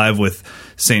play live with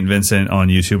St. Vincent on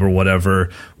YouTube or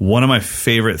whatever, one of my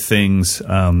favorite things,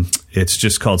 it's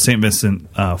just called St.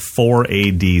 Vincent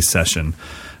 4AD session.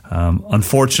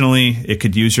 Unfortunately, it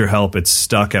could use your help. It's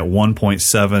stuck at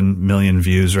 1.7 million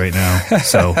views right now,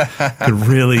 so could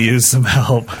really use some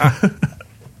help.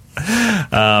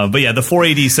 But yeah, the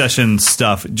 4AD session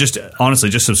stuff, just honestly,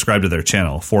 just subscribe to their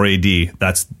channel, 4AD.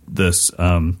 That's this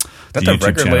that's a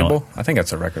record channel. label? I think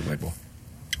that's a record label.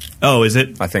 Oh, is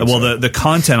it? I think so. Well, the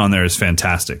content on there is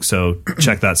fantastic, so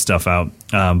check that stuff out.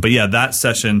 But yeah, that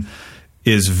session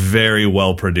is very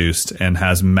well produced and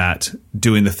has Matt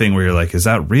doing the thing where you're like, is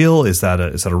that real? Is that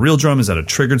a real drum? Is that a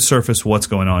triggered surface? What's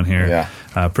going on here?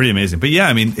 Yeah. Pretty amazing. But yeah,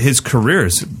 I mean, his career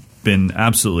has been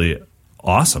absolutely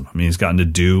awesome. I mean, he's gotten to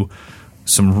do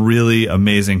some really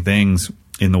amazing things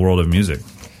in the world of music.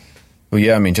 Well,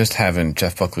 yeah, I mean, just having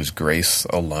Jeff Buckley's Grace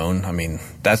alone, I mean,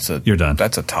 You're done.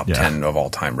 That's a top 10 of all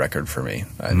time record for me.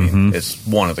 I mean, it's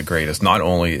one of the greatest. Not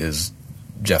only is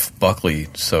Jeff Buckley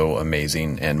so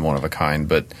amazing and one of a kind,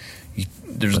 but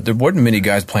there weren't many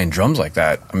guys playing drums like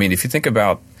that. I mean, if you think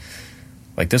about,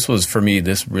 like, this was, for me,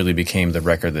 this really became the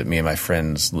record that me and my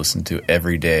friends listened to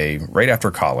every day right after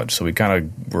college. So we kind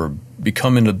of were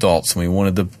becoming adults, and we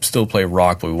wanted to still play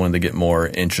rock, but we wanted to get more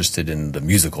interested in the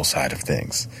musical side of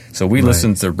things. So we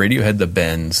listened to Radiohead, The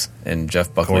Bends, and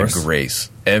Jeff Buckley,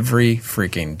 Grace every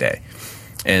freaking day.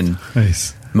 And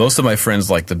most of my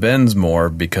friends like The Bends more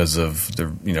because of the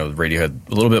Radiohead,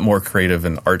 a little bit more creative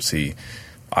and artsy.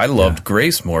 I loved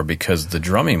Grace more because the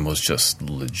drumming was just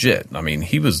legit. I mean,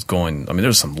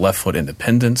 there's some left foot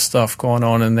independent stuff going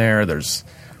on in there. There's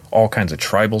all kinds of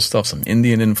tribal stuff, some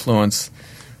Indian influence.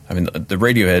 I mean, the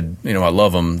Radiohead, I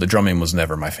love them. The drumming was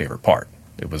never my favorite part.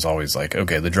 It was always like,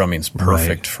 okay, the drumming's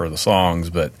perfect for the songs,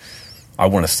 but I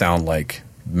want to sound like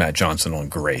Matt Johnson on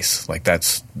Grace. Like,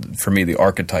 that's, for me, the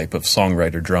archetype of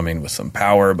songwriter drumming with some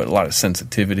power, but a lot of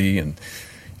sensitivity and,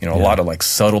 a lot of, like,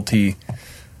 subtlety.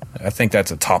 I think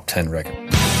that's a top 10 record.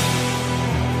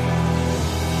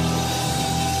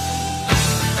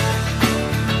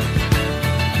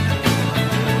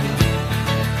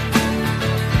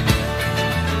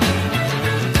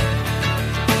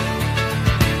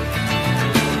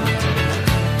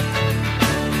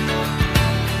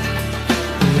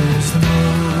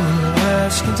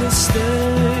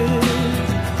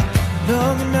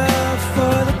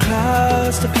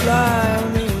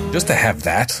 Just to have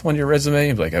that on your resume,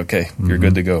 you're like, okay, you're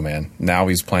good to go, man. Now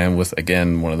he's playing with,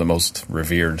 again, one of the most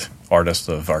revered artists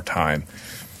of our time.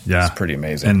 Yeah. It's pretty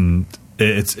amazing. And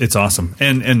it's awesome.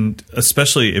 And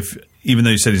especially even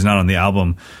though you said he's not on the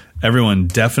album, everyone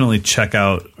definitely check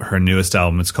out her newest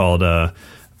album. It's called, I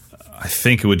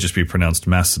think it would just be pronounced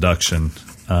Mass Seduction.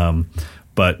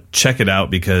 But check it out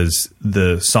because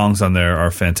the songs on there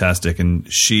are fantastic.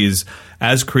 And she's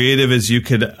as creative as you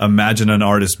could imagine an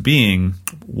artist being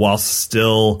while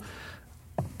still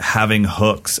having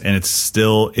hooks. And it's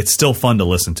still fun to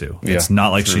listen to. Yeah, it's not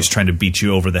like she's trying to beat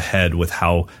you over the head with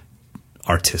how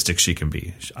artistic she can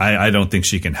be. I don't think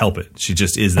she can help it. She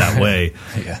just is that way.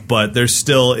 But there's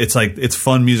still, it's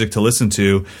fun music to listen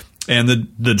to. And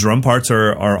the drum parts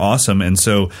are awesome. And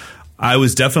so I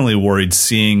was definitely worried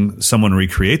seeing someone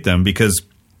recreate them because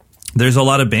there's a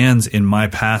lot of bands in my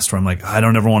past where I'm like, I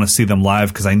don't ever want to see them live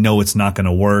because I know it's not going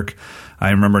to work. I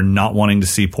remember not wanting to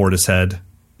see Portishead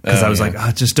because I was like,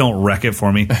 just don't wreck it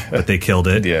for me. But they killed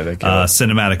it. Yeah, they killed it.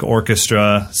 Cinematic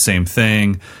Orchestra, same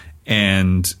thing.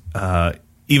 And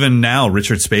even now,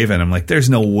 Richard Spavin, I'm like, there's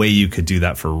no way you could do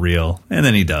that for real. And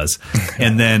then he does.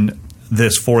 And then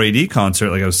this 4AD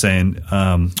concert, like I was saying,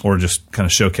 or just kind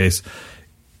of showcase,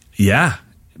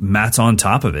 Matt's on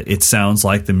top of it. It sounds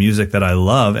like the music that I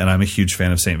love, and I'm a huge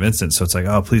fan of St. Vincent. So it's like,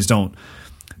 oh, please don't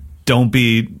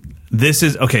be. This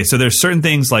is okay. So there's certain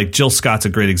things like Jill Scott's a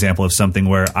great example of something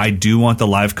where I do want the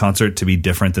live concert to be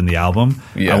different than the album.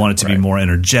 I want it to be more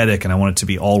energetic, and I want it to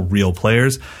be all real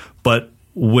players. But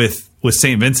with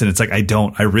St. Vincent, it's like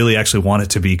I really actually want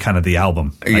it to be kind of the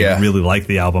album. I really like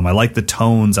the album. I like the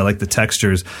tones. I like the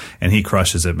textures, and he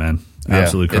crushes it, man.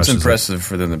 Absolutely crushes it. It's impressive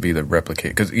for them to be the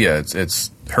replicate because it's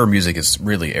her music is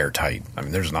really airtight. I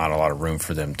mean, there's not a lot of room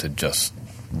for them to just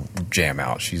jam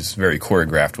out. She's very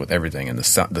choreographed with everything, and the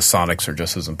sonics are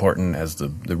just as important as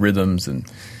the rhythms.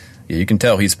 And you can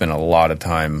tell he spent a lot of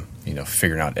time,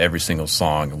 figuring out every single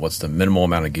song and what's the minimal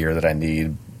amount of gear that I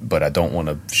need, but I don't want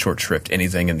to short shrift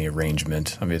anything in the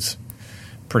arrangement. I mean, it's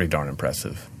pretty darn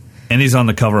impressive. And he's on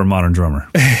the cover of Modern Drummer.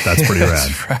 That's pretty rad.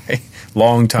 That's right.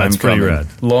 Long time coming. Pretty rad.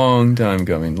 Long time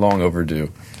coming. Long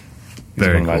overdue.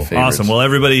 Very cool. Awesome. Well,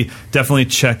 everybody definitely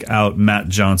check out Matt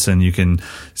Johnson. You can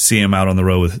see him out on the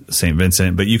road with St.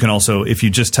 Vincent, but you can also, if you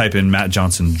just type in Matt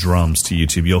Johnson drums to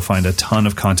YouTube, you'll find a ton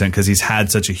of content because he's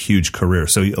had such a huge career.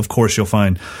 So, of course, you'll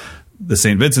find the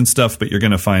St. Vincent stuff, but you're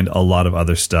going to find a lot of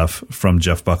other stuff from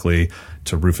Jeff Buckley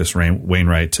to Rufus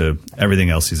Wainwright to everything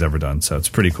else he's ever done. So it's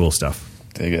pretty cool stuff.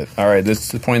 Dig it. All right, this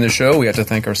is the point of the show. We have to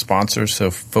thank our sponsors. So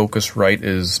Focusrite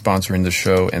is sponsoring the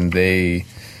show, and they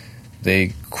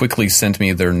quickly sent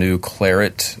me their new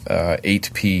Claret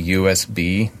 8P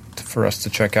USB for us to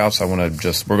check out. So we're going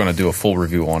to do a full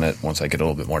review on it once I get a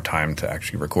little bit more time to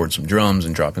actually record some drums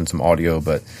and drop in some audio.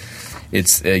 But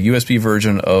it's a USB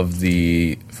version of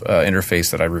the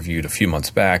interface that I reviewed a few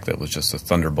months back that was just a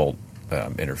Thunderbolt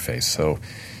interface. So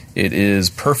it is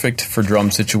perfect for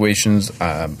drum situations.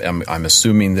 I'm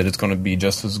assuming that it's going to be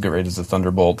just as great as the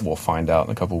Thunderbolt. We'll find out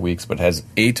in a couple of weeks. But it has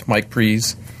 8 mic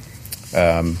pre's.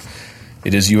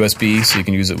 It is USB, so you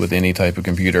can use it with any type of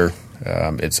computer.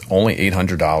 It's only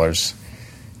 $800.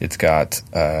 It's got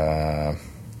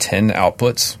 10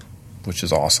 outputs, which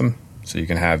is awesome. So you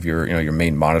can have your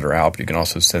main monitor out, but you can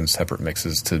also send separate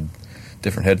mixes to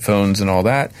different headphones and all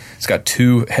that. It's got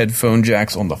 2 headphone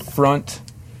jacks on the front.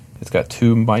 It's got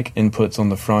 2 mic inputs on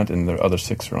the front, and the other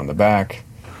 6 are on the back.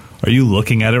 Are you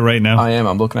looking at it right now? I am.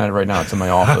 I'm looking at it right now. It's in my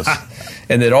office.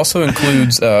 And it also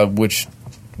includes, which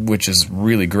is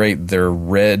really great, their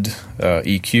red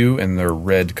EQ and their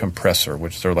red compressor,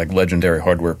 which they're like legendary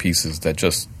hardware pieces that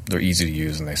they're easy to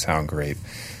use and they sound great.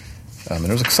 And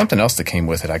there was something else that came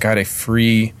with it. I got a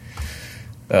free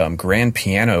grand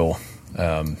piano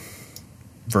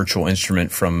virtual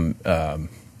instrument from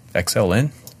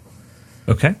XLN.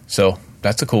 Okay. So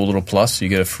that's a cool little plus. You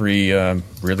get a free,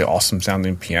 really awesome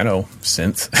sounding piano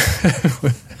synth.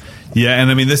 Yeah,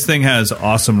 and I mean, this thing has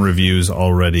awesome reviews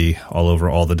already all over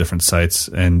all the different sites.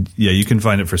 And yeah, you can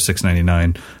find it for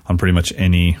 $6.99 on pretty much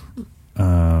any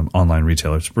online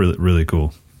retailer. It's really, really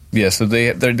cool. Yeah, so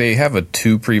they have a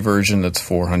 2 pre version that's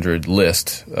 $400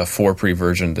 list, a 4 pre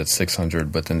version that's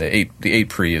 $600, but then the 8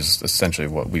 pre is essentially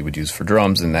what we would use for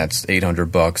drums, and that's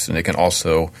 $800. And it can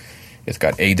also, it's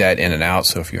got ADAT in and out,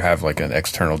 so if you have like an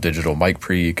external digital mic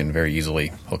pre, you can very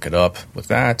easily hook it up with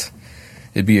that.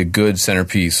 It'd be a good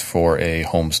centerpiece for a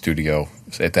home studio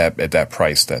at that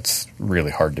price. That's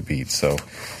really hard to beat. So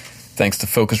thanks to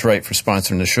Focusrite for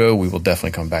sponsoring the show. We will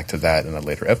definitely come back to that in a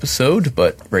later episode.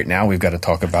 But right now we've got to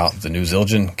talk about the new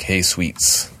Zildjian K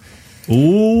Suites.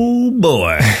 Ooh,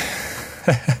 boy.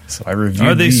 So I reviewed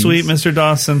Are they these. Sweet, Mr.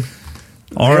 Dawson?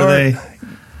 Are they?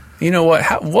 You know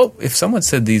what? What if someone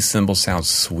said these cymbals sound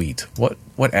sweet?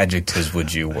 What adjectives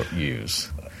would you use?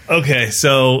 Okay,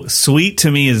 so sweet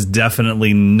to me is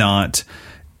definitely not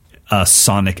a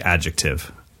sonic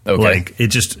adjective. Okay.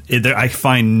 Like I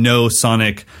find no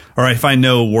sonic, or I find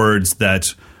no words that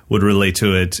would relate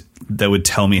to it that would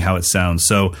tell me how it sounds.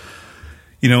 So,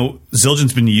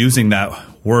 Zildjian's been using that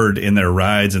word in their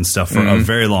rides and stuff for a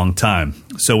very long time.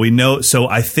 So we know. So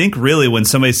I think really when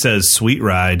somebody says sweet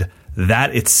ride,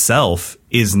 that itself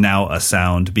is now a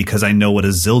sound because I know what a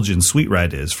Zildjian sweet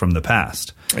ride is from the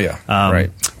past. Yeah,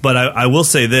 right. But I will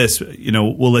say this,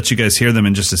 we'll let you guys hear them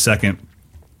in just a second.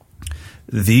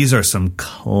 These are some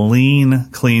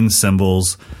clean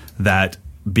cymbals that,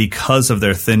 because of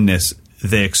their thinness,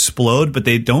 they explode, but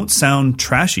they don't sound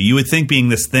trashy. You would think being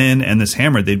this thin and this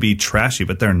hammered, they'd be trashy,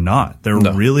 but they're not. They're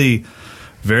really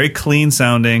very clean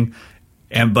sounding,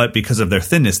 but because of their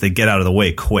thinness, they get out of the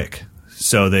way quick.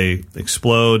 So they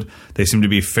explode. They seem to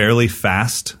be fairly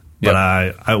fast, but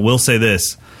I will say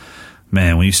this.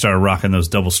 Man, when you started rocking those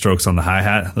double strokes on the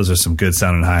hi-hat, those are some good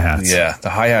sounding hi-hats. Yeah, the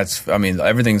hi-hats, I mean,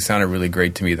 everything sounded really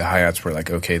great to me. The hi-hats were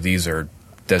like, okay, these are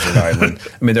Desert Island.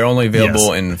 I mean, they're only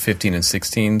available in 15 and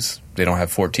 16s. They don't have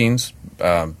 14s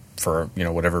for,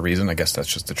 whatever reason. I guess that's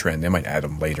just the trend. They might add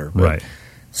them later. But, right.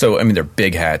 So, I mean, they're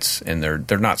big hats, and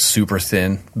they're not super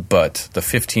thin, but the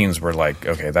 15s were like,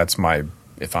 okay, that's my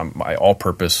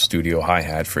all-purpose studio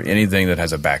hi-hat for anything that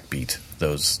has a backbeat.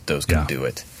 Those can do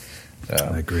it.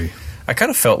 I agree. I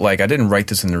kind of felt like, I didn't write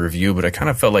this in the review, but I kind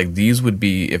of felt like these would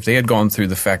be, if they had gone through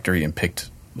the factory and picked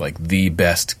like the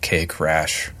best K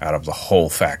Crash out of the whole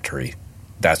factory,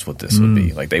 that's what this would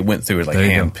be. Like they went through it like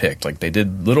hand-picked. Like they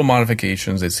did little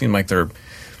modifications. They seem like they're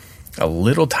a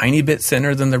little tiny bit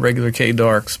thinner than the regular K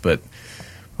Darks, but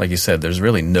like you said, there's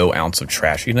really no ounce of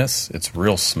trashiness. It's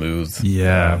real smooth.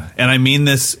 Yeah. And I mean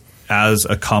this as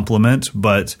a compliment,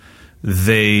 but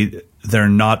they're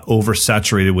not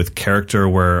oversaturated with character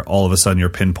where all of a sudden you're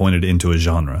pinpointed into a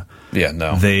genre. Yeah,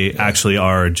 no. They actually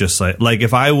are just like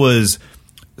if I was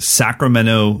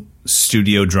Sacramento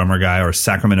studio drummer guy or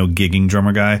Sacramento gigging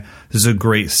drummer guy, this is a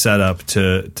great setup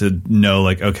to know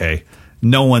like, okay,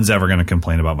 no one's ever going to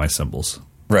complain about my cymbals.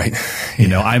 Right.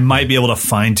 I might be able to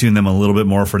fine tune them a little bit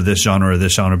more for this genre or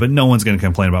this genre, but no one's going to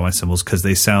complain about my cymbals because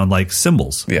they sound like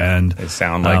cymbals. Yeah, and they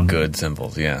sound like good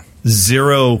cymbals. Yeah,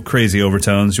 zero crazy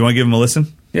overtones. You want to give them a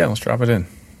listen? Yeah, let's drop it in.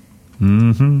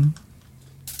 Mm-hmm.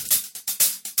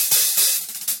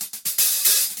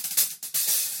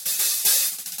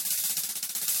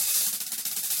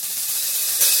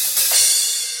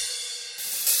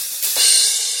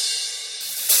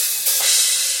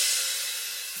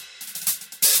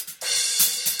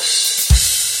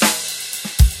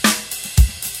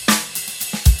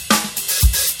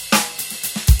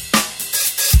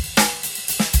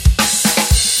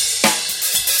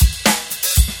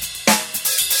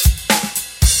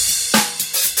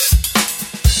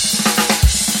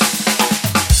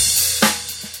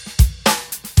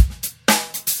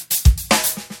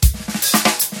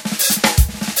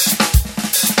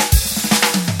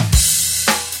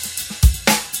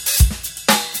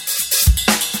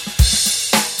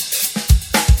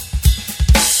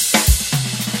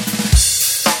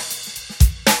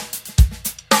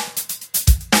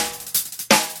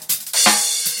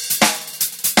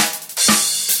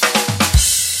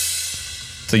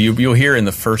 So you'll hear in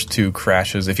the first two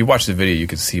crashes, if you watch the video, you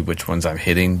can see which ones I'm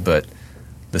hitting, but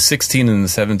the 16 and the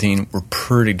 17 were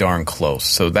pretty darn close.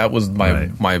 So that was my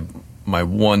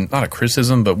one, not a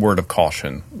criticism, but word of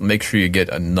caution. Make sure you get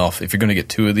enough. If you're going to get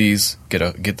two of these,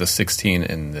 get the 16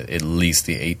 and at least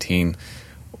the 18,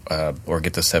 or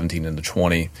get the 17 and the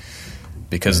 20,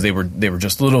 because they were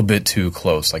just a little bit too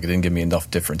close. Like, it didn't give me enough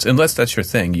difference. Unless that's your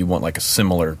thing, you want like a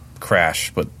similar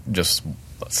crash, but just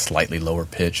a slightly lower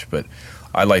pitch. But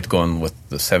I liked going with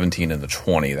the 17 and the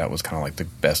 20. That was kind of like the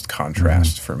best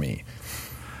contrast for me.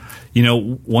 You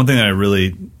know, one thing that I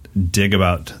really dig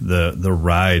about the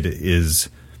ride is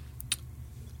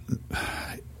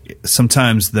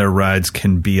sometimes their rides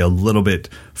can be a little bit,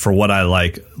 for what I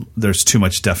like, there's too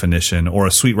much definition, or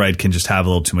a sweet ride can just have a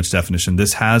little too much definition.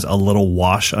 This has a little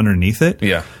wash underneath it.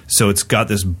 Yeah. So it's got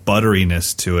this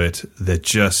butteriness to it that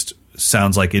just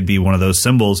sounds like it'd be one of those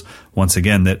cymbals, once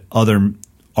again, that other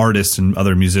artists and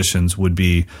other musicians would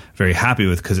be very happy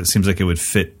with, because it seems like it would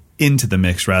fit into the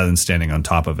mix rather than standing on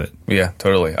top of it. Yeah,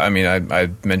 totally. I mean, I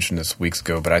mentioned this weeks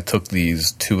ago, but I took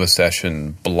these to a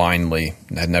session blindly.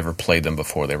 Had never played them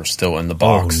before. They were still in the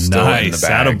box, still in the bags.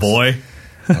 Attaboy.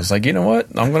 I was like, you know what?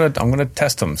 I'm gonna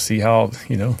test them, see how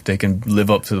they can live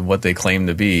up to what they claim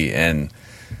to be, and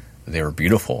they were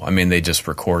beautiful. I mean, they just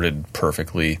recorded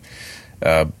perfectly.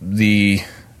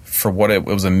 For what it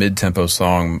was, a mid-tempo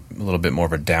song, a little bit more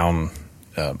of a down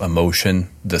emotion.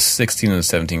 The 16 and the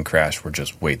 17 crash were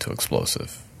just way too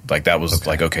explosive. Like, that was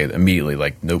like, okay, immediately,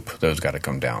 like, nope, those got to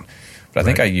come down. But I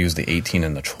think I used the 18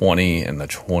 and the 20 and the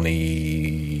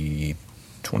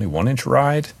 21-inch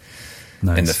ride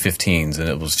and the 15s, and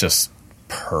it was just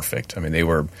perfect. I mean, they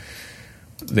were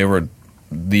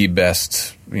the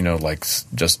best, like,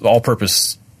 just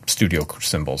all-purpose studio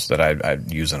cymbals that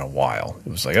I'd use in a while.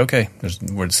 It was like, okay,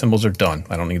 where the cymbals are done,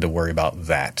 I don't need to worry about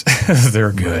that.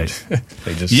 They're good. Right.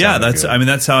 They just that's good. I mean,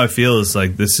 that's how I feel. Is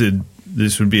like this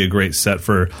would be a great set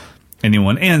for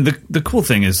anyone. And the cool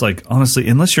thing is, like, honestly,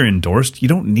 unless you're endorsed, you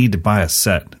don't need to buy a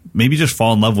set. Maybe just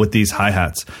fall in love with these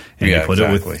hi-hats and you put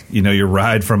it with your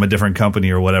ride from a different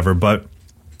company or whatever. But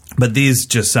these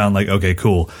just sound like, okay,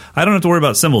 cool. I don't have to worry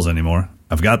about cymbals anymore.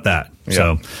 I've got that.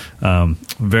 Yeah. So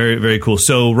very, very cool.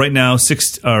 So right now,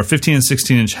 15 and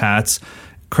 16-inch hats,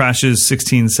 crashes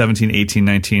 16, 17, 18,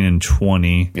 19, and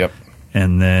 20. Yep.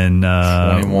 And then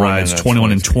rides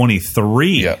 21 and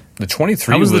 23. Yeah. The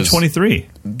 23 How was the 23?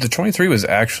 The 23 was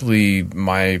actually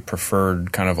my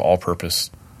preferred kind of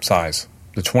all-purpose size.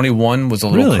 The 21 was a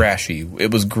little crashy.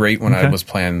 It was great when I was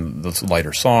playing the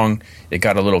lighter song. It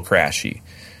got a little crashy.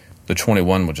 The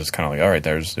 21 was just kind of like, all right,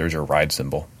 there's your ride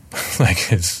cymbal.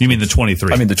 You mean the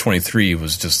 23? I mean, the 23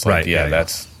 was just like,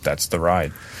 that's the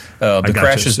ride. The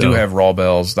crashes so. do have raw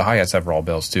bells. The hi-hats have raw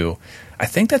bells too. I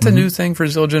think that's a new thing for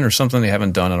Zildjian, or something they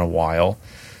haven't done in a while.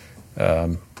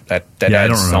 That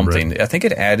adds something. I think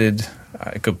it added,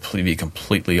 I could be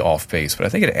completely off base, but I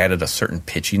think it added a certain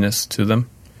pitchiness to them.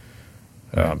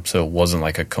 So it wasn't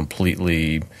like a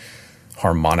completely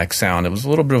harmonic sound. It was a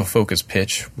little bit of a focused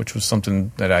pitch, which was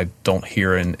something that I don't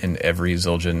hear in every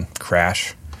Zildjian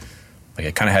crash. Like,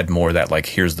 it kind of had more of that, like,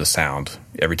 here's the sound.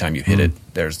 Every time you hit it,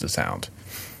 there's the sound.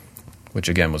 Which,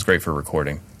 again, was great for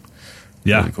recording.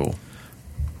 Yeah. Really cool.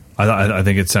 I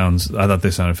think I thought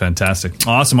they sounded fantastic.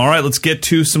 Awesome. All right, let's get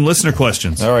to some listener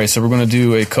questions. All right, so we're going to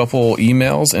do a couple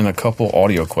emails and a couple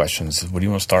audio questions. What do you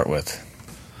want to start with?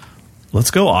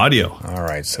 Let's go audio. All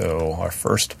right, so our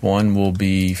first one will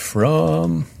be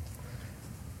from,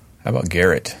 how about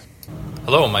Garrett?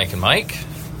 Hello, Mike and Mike.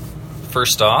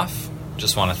 First off,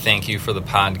 just want to thank you for the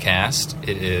podcast.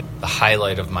 It is the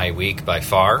highlight of my week by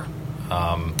far.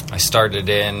 I started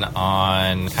in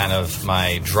on kind of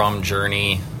my drum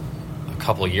journey a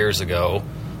couple years ago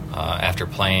after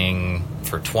playing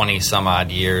for 20 some odd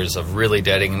years of really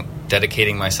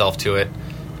dedicating myself to it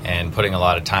and putting a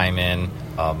lot of time in.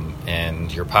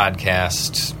 And your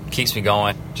podcast keeps me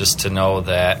going, just to know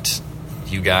that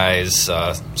you guys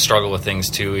struggle with things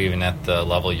too, even at the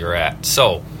level you're at.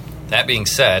 So, that being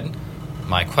said,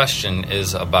 my question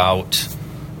is about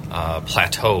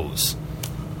plateaus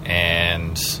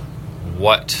and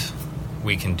what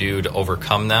we can do to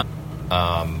overcome them.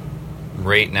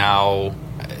 Right now,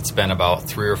 it's been about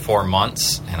 3 or 4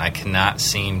 months, and I cannot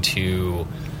seem to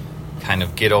kind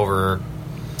of get over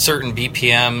certain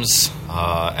BPMs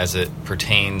as it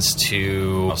pertains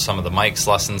to some of the Mike's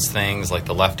lessons things, like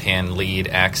the left-hand lead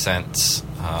accents,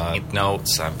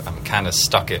 notes. I'm kind of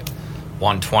stuck at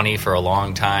 120 for a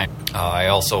long time. I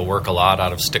also work a lot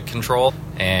out of stick control,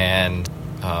 and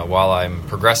while I'm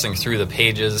progressing through the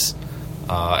pages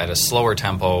at a slower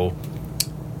tempo,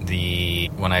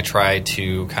 when I try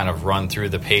to kind of run through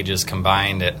the pages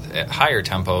combined at higher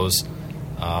tempos,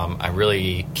 I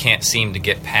really can't seem to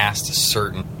get past a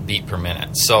certain beat per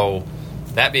minute. So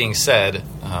that being said,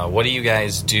 what do you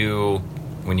guys do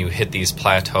when you hit these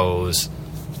plateaus?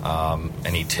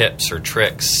 Any tips or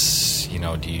tricks?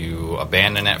 Do you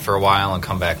abandon it for a while and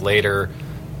come back later?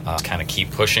 Kind of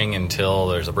keep pushing until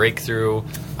there's a breakthrough.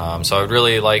 So I would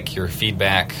really like your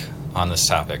feedback on this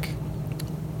topic.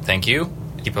 Thank you.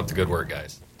 Keep up the good work,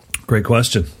 guys. Great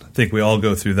question. I think we all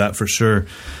go through that for sure.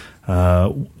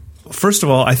 First of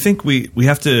all, I think we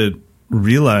have to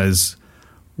realize,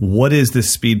 what is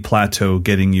this speed plateau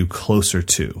getting you closer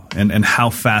to, and how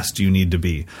fast do you need to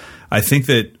be? I think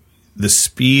that the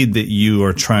speed that you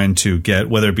are trying to get,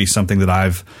 whether it be something that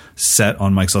I've set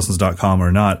on mikeslessons.com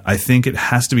or not, I think it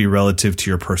has to be relative to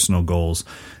your personal goals.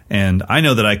 And I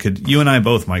know that you and I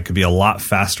both, Mike, could be a lot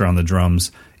faster on the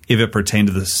drums if it pertained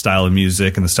to the style of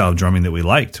music and the style of drumming that we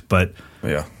liked. But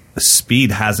yeah,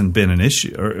 speed hasn't been an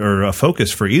issue or a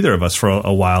focus for either of us for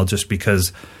a while, just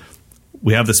because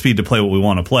we have the speed to play what we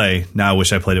want to play. Now I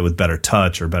wish I played it with better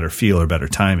touch or better feel or better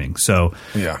timing. So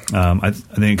yeah, I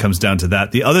think it comes down to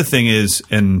that. The other thing is,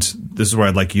 and this is where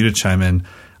I'd like you to chime in,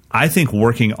 I think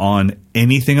working on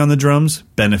anything on the drums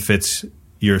benefits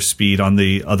your speed on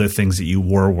the other things that you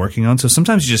were working on. So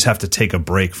sometimes you just have to take a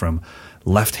break from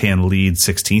left-hand lead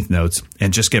 16th notes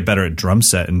and just get better at drum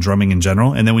set and drumming in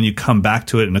general. And then when you come back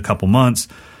to it in a couple months,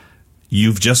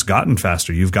 you've just gotten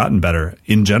faster. You've gotten better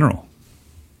in general.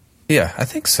 Yeah, I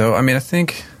think so. I mean, I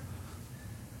think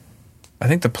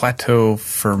the plateau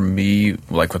for me,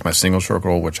 like with my single stroke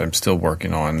roll, which I'm still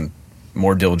working on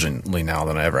more diligently now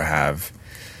than I ever have,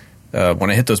 when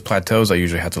I hit those plateaus, I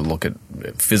usually have to look at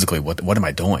physically, what am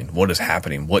I doing? What is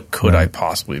happening? What could I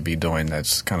possibly be doing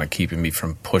that's kind of keeping me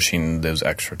from pushing those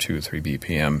extra 2 or 3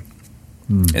 BPM?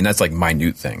 And that's like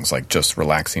minute things, like just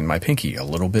relaxing my pinky a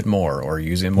little bit more or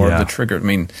using more of the trigger. I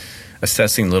mean,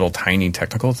 assessing little tiny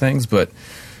technical things, but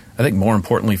I think more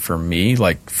importantly for me,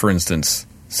 like for instance,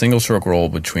 single stroke roll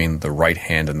between the right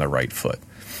hand and the right foot.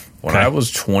 When I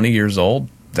was 20 years old,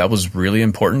 that was really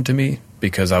important to me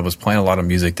because I was playing a lot of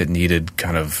music that needed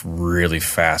kind of really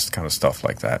fast kind of stuff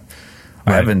like that.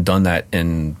 Right. I haven't done that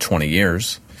in 20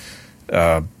 years,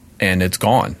 and it's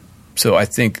gone. So I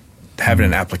think having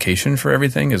an application for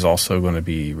everything is also going to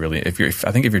be really, I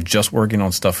think if you're just working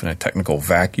on stuff in a technical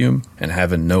vacuum and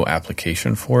having no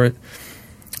application for it,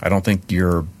 I don't think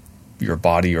your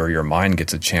body or your mind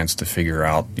gets a chance to figure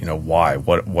out, why,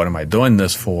 what am I doing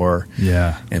this for?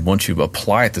 Yeah. And once you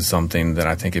apply it to something, then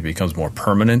I think it becomes more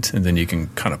permanent, and then you can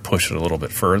kind of push it a little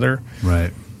bit further.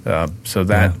 Right. So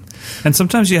that. Yeah. And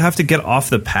sometimes you have to get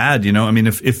off the pad, I mean,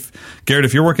 if Garrett,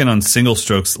 if you're working on single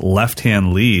strokes,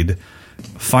 left-hand lead,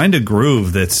 find a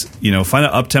groove that's, find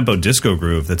an up-tempo disco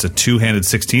groove that's a two-handed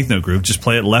 16th note groove, just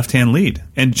play it left-hand lead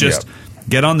and just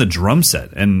get on the drum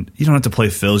set. And you don't have to play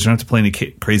fills, you don't have to play any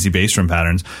crazy bass drum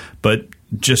patterns, but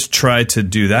just try to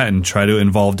do that and try to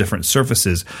involve different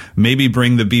surfaces. Maybe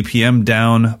bring the BPM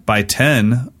down by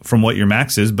 10 from what your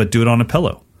max is, but do it on a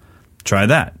pillow. Try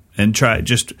that. And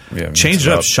change it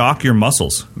up, shock your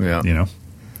muscles. Yeah.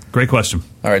 Great question.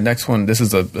 All right, next one. This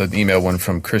is an email one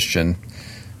from Christian.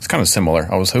 It's kind of similar.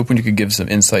 I was hoping you could give some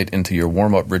insight into your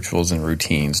warm-up rituals and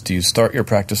routines. Do you start your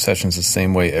practice sessions the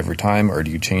same way every time, or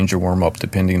do you change your warm-up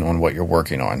depending on what you're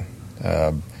working on?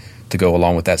 To go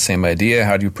along with that same idea,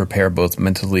 how do you prepare both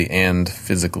mentally and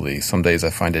physically? Some days I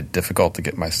find it difficult to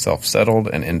get myself settled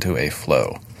and into a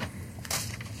flow.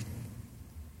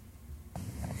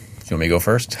 You want me to go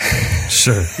first?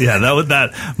 Sure. Yeah,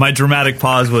 that. My dramatic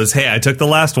pause was, hey, I took the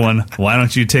last one. Why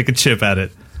don't you take a chip at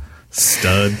it?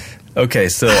 Stud. Okay,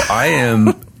 so I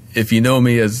am, if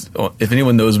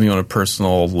anyone knows me on a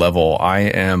personal level, I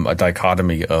am a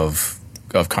dichotomy of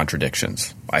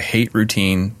contradictions. I hate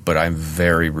routine, but I'm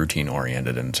very routine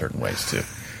oriented in certain ways too.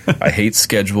 I hate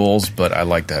schedules, but I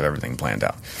like to have everything planned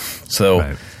out.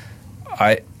 So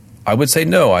I would say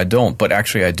no, I don't, but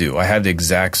actually I do. I have the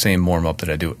exact same warm-up that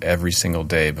I do every single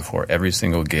day before every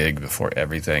single gig, before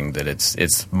everything, that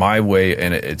it's my way,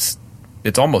 and it's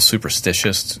almost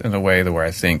superstitious in a way where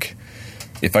I think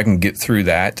if I can get through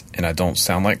that and I don't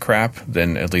sound like crap,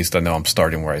 then at least I know I'm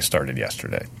starting where I started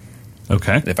yesterday.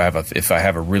 Okay. If I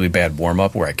have a really bad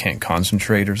warm-up where I can't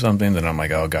concentrate or something, then I'm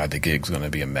like, oh, God, the gig's going to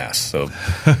be a mess. So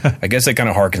I guess it kind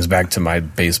of harkens back to my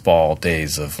baseball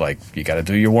days of, like, you got to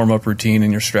do your warm-up routine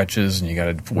and your stretches, and you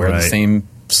got to wear the same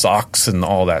socks and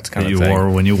all that kind of thing. You wore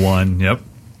when you won, yep.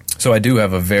 So I do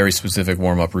have a very specific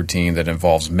warm-up routine that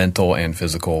involves mental and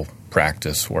physical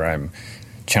practice where I'm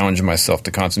challenging myself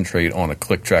to concentrate on a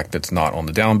click track that's not on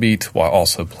the downbeat while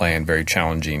also playing very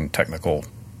challenging technical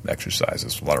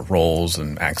exercises, a lot of rolls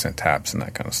and accent taps and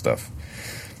that kind of stuff.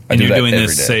 And you're doing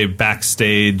this, say,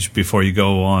 backstage before you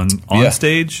go on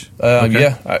stage? Okay.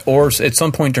 Yeah, or at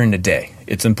some point during the day.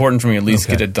 It's important for me at least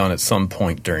get it done at some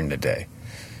point during the day.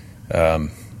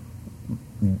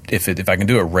 If I can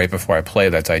do it right before I play,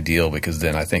 that's ideal, because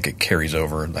then I think it carries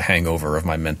over. The hangover of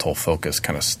my mental focus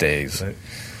kind of stays.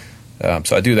 Right.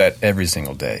 So I do that every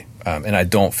single day. And I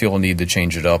don't feel a need to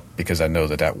change it up because I know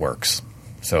that works.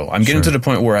 So I'm getting to the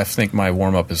point where I think my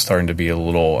warm-up is starting to be a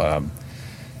little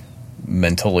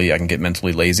I can get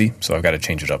mentally lazy, so I've got to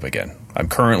change it up again. I'm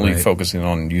currently focusing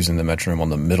on using the metronome on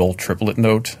the middle triplet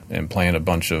note and playing a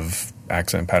bunch of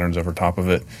accent patterns over top of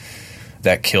it.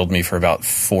 That killed me for about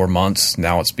 4 months.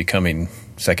 Now it's becoming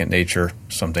second nature,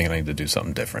 something I need to do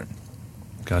something different.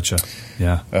 Gotcha.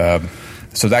 Yeah.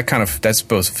 So that's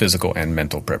both physical and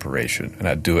mental preparation, and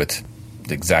I do it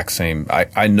the exact same.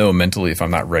 I know mentally if I'm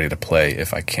not ready to play,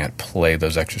 if I can't play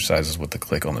those exercises with the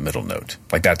click on the middle note.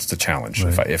 Like, that's the challenge.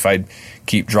 Right. If I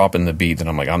keep dropping the beat, then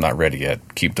I'm like, I'm not ready yet.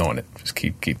 Keep doing it. Just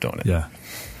keep doing it. Yeah.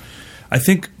 I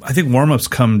think warm-ups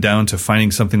come down to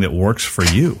finding something that works for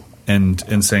you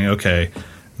and saying, okay,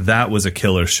 that was a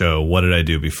killer show. What did I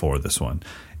do before this one?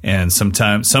 And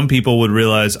sometimes some people would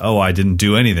realize, oh, I didn't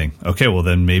do anything. Okay, well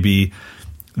then maybe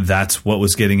that's what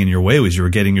was getting in your way, was you were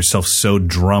getting yourself so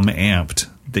drum amped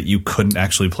that you couldn't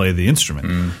actually play the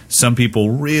instrument. Some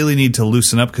people really need to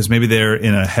loosen up because maybe they're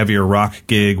in a heavier rock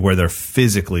gig where they're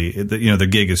physically, the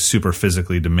gig is super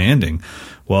physically demanding.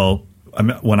 Well,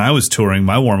 when I was touring,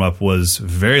 my warm-up was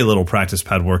very little practice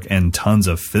pad work and tons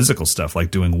of physical stuff,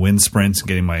 like doing wind sprints,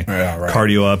 getting my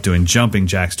cardio up, doing jumping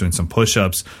jacks, doing some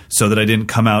push-ups, so that I didn't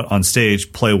come out on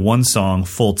stage, play one song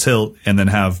full tilt, and then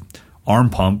have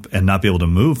arm pump and not be able to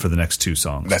move for the next two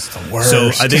songs. That's the worst. So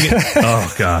I think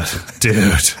oh God,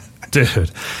 dude,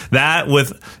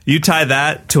 you tie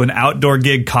that to an outdoor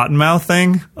gig Cottonmouth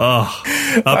thing.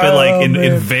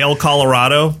 In Vail,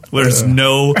 Colorado, where there's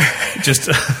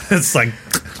it's like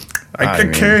I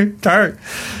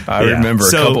remember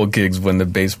a couple of gigs when the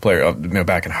bass player,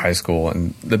 back in high school,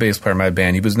 and the bass player in my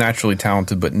band, he was naturally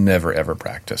talented but never ever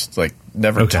practiced. Like,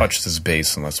 never touched his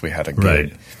bass unless we had a gig.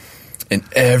 Right. And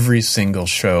every single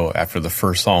show after the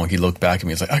first song, he looked back at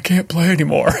me. He's like, I can't play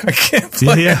anymore. I can't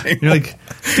play anymore. You're like,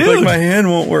 dude. Like, my hand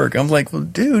won't work. I'm like, well,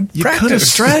 dude, you practice. could have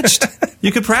stretched.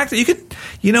 You could practice.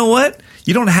 You know what?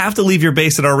 You don't have to leave your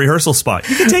bass at our rehearsal spot.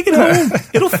 You can take it home.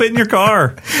 It'll fit in your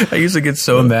car. I used to get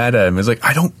so mad at him. It's like,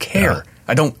 I don't care.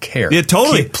 I don't care. Yeah,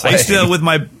 totally. I used to do that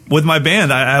with my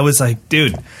band. I was like,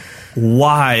 dude,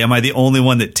 why am I the only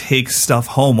one that takes stuff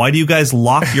home? Why do you guys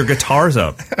lock your guitars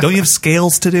up? Don't you have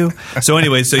scales to do? So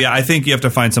anyway, I think you have to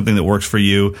find something that works for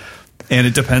you, and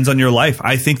it depends on your life.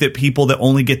 I think that people that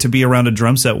only get to be around a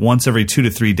drum set once every 2 to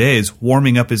 3 days,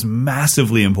 warming up is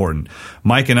massively important.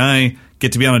 Mike and I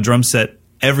get to be on a drum set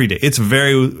every day. It's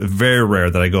very, very rare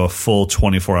that I go a full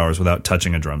 24 hours without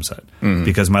touching a drum set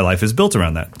because my life is built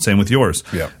around that. Same with yours.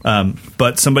 Yeah.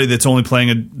 But somebody that's only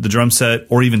playing the drum set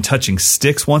or even touching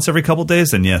sticks once every couple of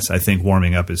days, then yes, I think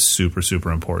warming up is super,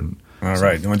 super important. All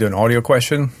right. You want to do an audio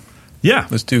question? Yeah.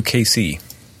 Let's do KC.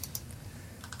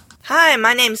 Hi,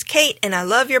 my name's Kate, and I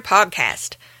love your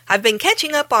podcast. I've been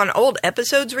catching up on old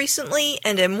episodes recently,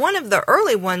 and in one of the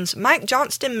early ones, Mike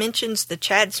Johnston mentions the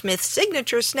Chad Smith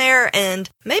signature snare and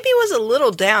maybe was a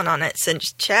little down on it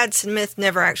since Chad Smith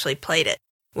never actually played it.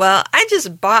 Well, I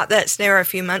just bought that snare a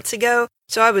few months ago,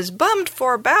 so I was bummed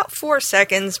for about 4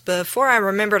 seconds before I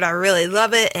remembered I really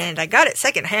love it, and I got it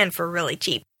secondhand for really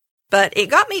cheap. But it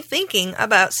got me thinking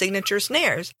about signature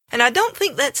snares, and I don't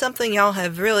think that's something y'all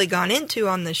have really gone into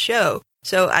on the show.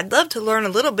 So I'd love to learn a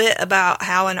little bit about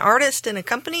how an artist and a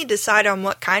company decide on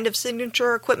what kind of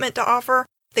signature equipment to offer,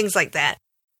 things like that.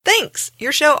 Thanks!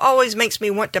 Your show always makes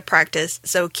me want to practice,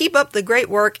 so keep up the great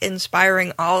work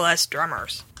inspiring all us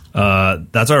drummers.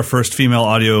 That's our first female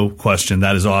audio question.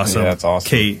 That is awesome. Yeah, that's awesome.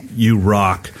 Kate, you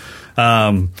rock.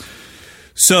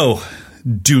 So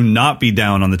do not be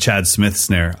down on the Chad Smith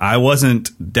snare. I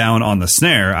wasn't down on the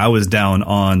snare. I was down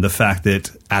on the fact that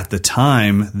at the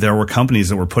time there were companies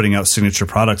that were putting out signature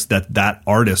products that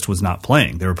artist was not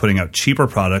playing. They were putting out cheaper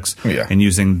products and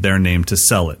using their name to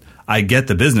sell it. I get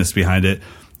the business behind it,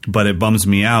 but it bums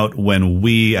me out when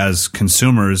we as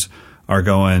consumers are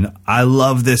going, I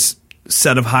love this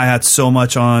set of hi-hats so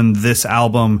much on this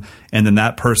album, and then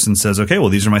that person says, okay, well,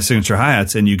 these are my signature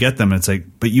hi-hats, and you get them, and it's like,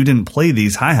 but you didn't play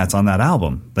these hi-hats on that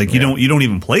album. Like, you don't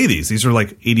even play these are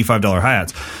like $85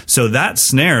 hi-hats. So that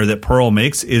snare that Pearl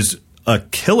makes is a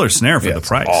killer snare for the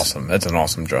price. Awesome. That's an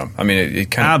awesome drum. I mean,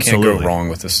 it kind of can't go wrong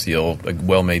with a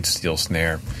well-made steel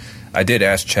snare. I did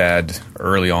ask Chad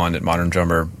early on at Modern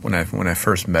Drummer when I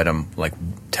first met him, like,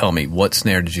 tell me, what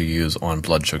snare did you use on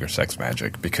Blood Sugar Sex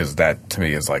Magic? Because that, to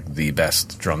me, is like the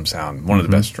best drum sound, one of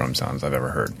the best drum sounds I've ever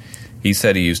heard. He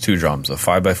said he used two drums, a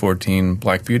 5x14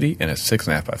 Black Beauty and a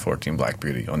 6.5x14 Black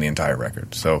Beauty on the entire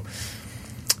record. So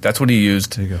that's what he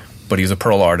used. There you go. But he's a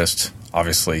Pearl artist,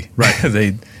 obviously.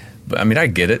 Right. I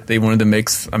get it. They wanted to make.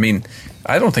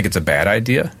 I don't think it's a bad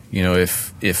idea. You know,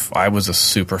 if I was a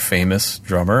super famous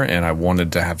drummer and I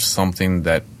wanted to have something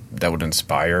that would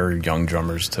inspire young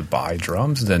drummers to buy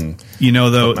drums, then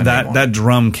though that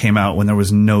drum came out when there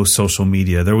was no social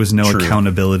media. There was no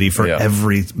accountability for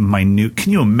every minute.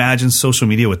 Can you imagine social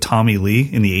media with Tommy Lee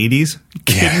in the 80s? Are you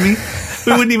kidding me?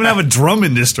 We wouldn't even have a drum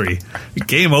industry.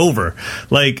 Game over.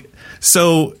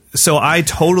 So I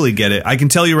totally get it. I can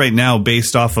tell you right now,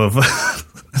 based off of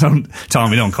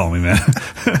Tommy, don't call me, man.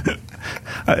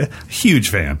 Huge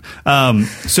fan.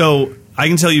 So I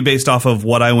can tell you, based off of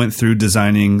what I went through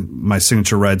designing my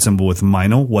signature ride cymbal with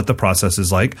Meinl, what the process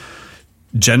is like.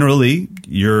 Generally,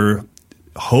 you're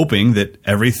hoping that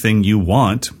everything you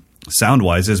want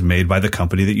sound-wise is made by the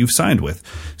company that you've signed with.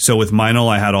 So with Meinl,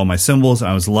 I had all my cymbals.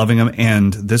 I was loving them.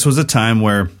 And this was a time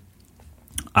where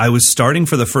I was starting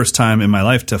for the first time in my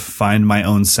life to find my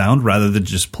own sound rather than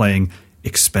just playing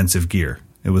expensive gear.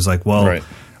 It was like,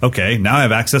 okay, now I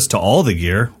have access to all the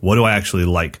gear. What do I actually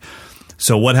like?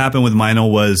 So what happened with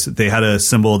Meinl was they had a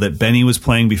cymbal that Benny was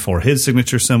playing before his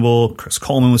signature cymbal. Chris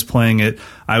Coleman was playing it.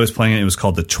 I was playing it. It was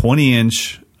called the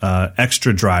 20-inch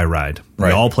Extra Dry Ride. We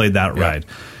all played that ride.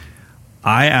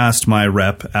 I asked my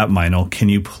rep at Meinl, can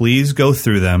you please go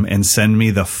through them and send me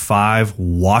the 5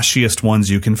 washiest ones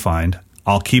you can find?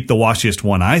 I'll keep the washiest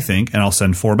one, I think, and I'll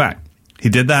send 4 back. He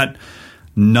did that.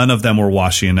 None of them were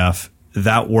washy enough.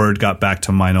 That word got back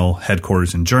to Meinl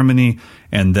headquarters in Germany,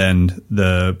 and then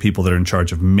the people that are in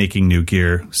charge of making new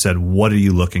gear said, what are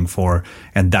you looking for?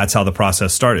 And that's how the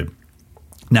process started.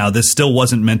 Now, this still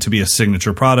wasn't meant to be a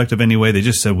signature product of any way. They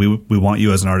just said, we want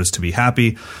you as an artist to be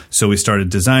happy. So we started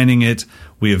designing it.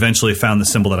 We eventually found the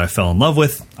cymbal that I fell in love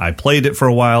with. I played it for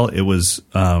a while. It was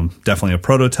definitely a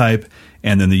prototype.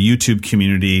 And then the YouTube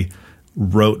community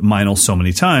wrote Meinl so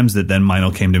many times that then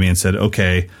Meinl came to me and said,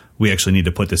 okay, we actually need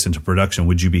to put this into production.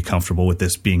 Would you be comfortable with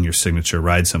this being your signature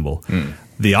ride cymbal?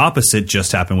 The opposite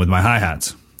just happened with my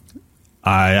hi-hats.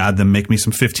 I had them make me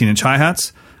some 15-inch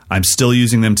hi-hats. I'm still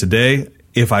using them today.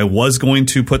 If I was going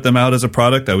to put them out as a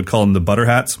product, I would call them the butter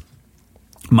hats.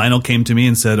 Meinl came to me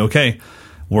and said, okay,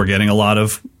 we're getting a lot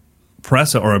of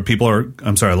press, or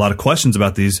a lot of questions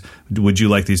about these. Would you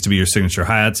like these to be your signature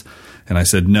hi-hats? And I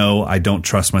said, no, I don't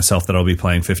trust myself that I'll be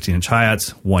playing 15-inch hi-hats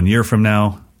 1 year from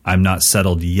now. I'm not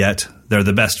settled yet. They're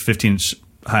the best 15-inch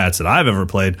hi-hats that I've ever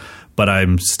played, but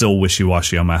I'm still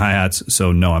wishy-washy on my hi-hats.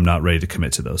 So no, I'm not ready to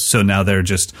commit to those. So now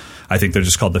I think they're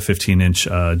just called the 15-inch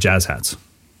jazz hats.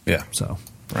 Yeah. So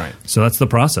that's the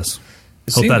process.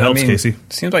 Hope that helps, Casey.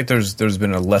 It seems like there's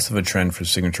been a less of a trend for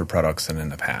signature products than in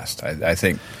the past. I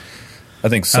think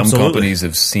some companies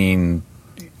have seen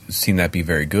that be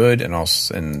very good, and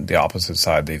also, and the opposite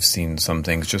side, they've seen some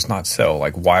things just not sell.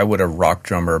 Like, why would a rock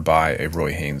drummer buy a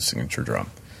Roy Haynes signature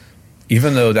drum?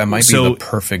 Even though that might be the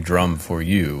perfect drum for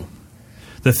you.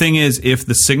 The thing is, if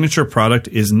the signature product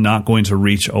is not going to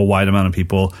reach a wide amount of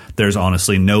people, there's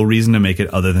honestly no reason to make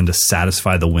it other than to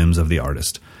satisfy the whims of the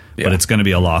artist. Yeah. But it's going to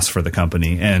be a loss for the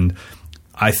company. And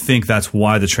I think that's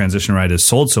why the Transition Ride is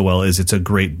sold so well, is it's a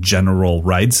great general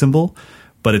ride cymbal,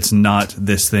 but it's not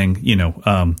this thing.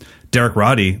 Derek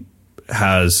Roddy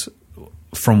has,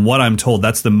 from what I'm told,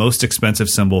 that's the most expensive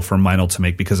cymbal for Meinl to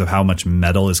make because of how much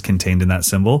metal is contained in that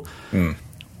cymbal.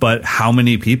 But how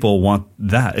many people want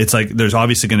that? It's like there's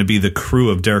obviously going to be the crew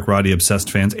of Derek Roddy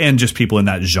obsessed fans and just people in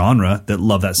that genre that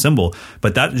love that cymbal.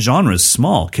 But that genre is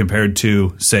small compared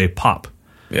to, say, pop,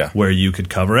 where you could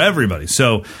cover everybody.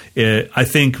 So I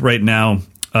think right now,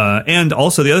 and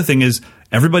also the other thing is,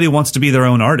 everybody wants to be their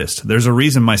own artist. There's a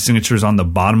reason my signature is on the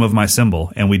bottom of my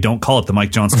cymbal, and we don't call it the Mike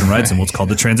Johnston Ride cymbal. It's called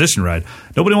the Transition Ride.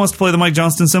 Nobody wants to play the Mike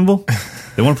Johnston cymbal.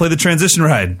 They want to play the Transition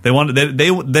Ride.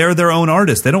 They're their own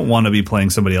artist. They don't want to be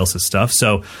playing somebody else's stuff.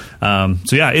 So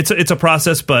yeah, it's a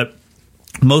process, but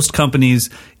most companies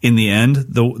in the end,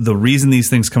 the reason these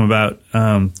things come about,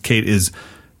 Kate, is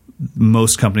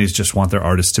most companies just want their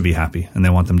artists to be happy, and they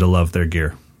want them to love their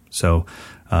gear. So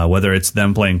whether it's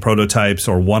them playing prototypes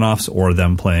or one-offs, or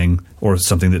them playing or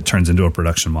something that turns into a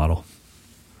production model.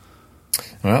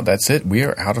 Well, that's it. We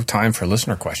are out of time for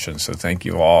listener questions, so thank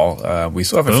you all. We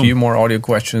still have a few more audio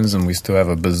questions, and we still have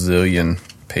a bazillion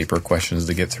paper questions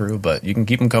to get through, but you can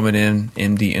keep them coming in,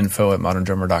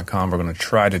 mdinfo@moderndrummer.com. We're going to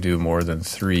try to do more than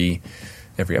 3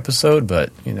 every episode,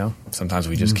 but sometimes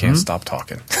we just can't stop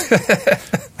talking.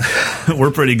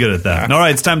 We're pretty good at that. All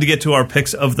right, it's time to get to our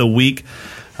picks of the week.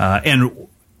 And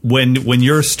when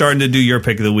you're starting to do your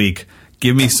pick of the week,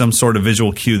 give me some sort of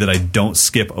visual cue that I don't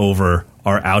skip over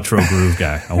our outro groove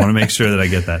guy. I want to make sure that I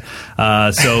get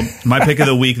that. So my pick of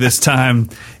the week this time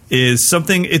is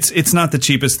something, it's not the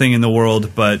cheapest thing in the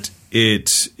world, but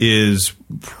it is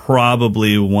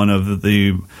probably one of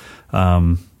the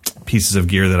pieces of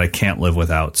gear that I can't live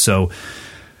without. So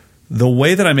the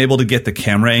way that I'm able to get the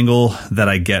camera angle that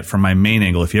I get from my main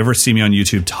angle, if you ever see me on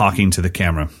YouTube talking to the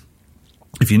camera,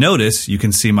 if you notice, you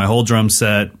can see my whole drum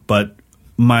set, but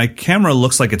my camera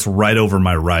looks like it's right over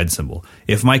my ride cymbal.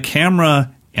 If my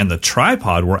camera and the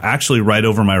tripod were actually right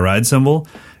over my ride cymbal,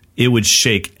 it would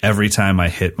shake every time I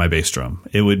hit my bass drum.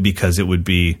 Because it would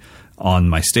be on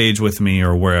my stage with me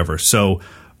or wherever. So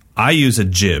I use a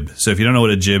jib. So if you don't know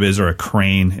what a jib is or a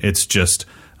crane, it's just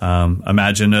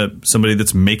imagine somebody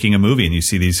that's making a movie and you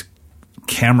see these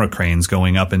camera cranes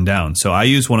going up and down. So I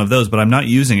use one of those, but I'm not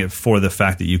using it for the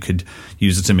fact that you could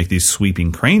use it to make these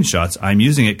sweeping crane shots. I'm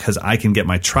using it because I can get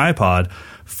my tripod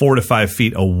 4 to 5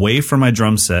 feet away from my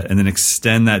drum set and then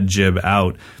extend that jib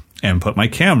out and put my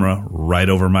camera right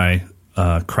over my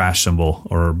crash cymbal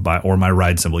or my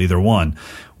ride cymbal, either one,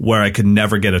 where I could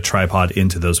never get a tripod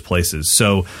into those places.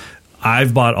 So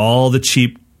I've bought all the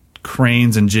cheap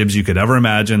cranes and jibs you could ever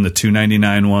imagine, the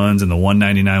 $299 ones and the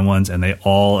 $199 ones, and they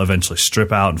all eventually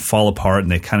strip out and fall apart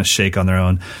and they kind of shake on their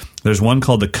own. There's one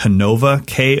called the Canova,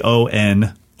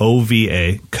 Konova,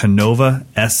 Canova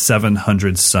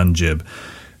S700 Sun Jib.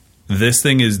 This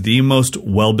thing is the most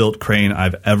well-built crane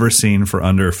I've ever seen for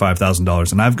under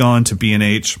 $5,000. And I've gone to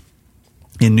B&H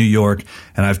in New York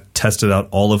and I've tested out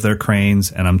all of their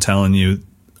cranes, and I'm telling you,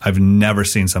 I've never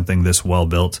seen something this well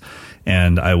built,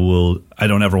 and I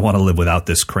don't ever want to live without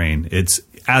this crane. It's,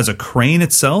 as a crane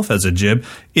itself, as a jib,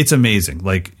 it's amazing.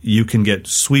 Like, you can get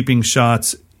sweeping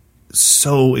shots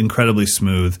so incredibly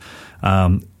smooth,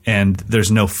 and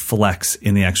there's no flex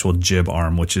in the actual jib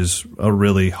arm, which is a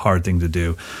really hard thing to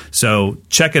do. So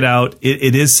check it out.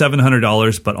 It is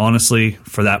 $700, but honestly,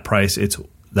 for that price,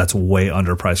 that's way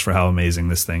underpriced for how amazing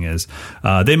this thing is.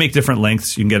 They make different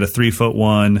lengths. You can get a 3-foot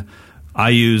one.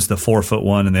 I use the 4-foot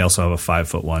one, and they also have a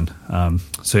 5-foot one.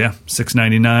 So yeah,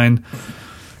 $699.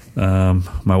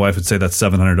 My wife would say that's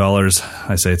 $700.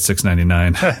 I say it's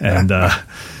 $699. And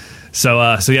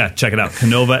so yeah, check it out.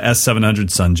 Canova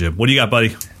S700 Sun Jib. What do you got,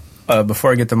 buddy?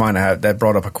 Before I get to mine, that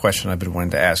brought up a question I've been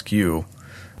wanting to ask you.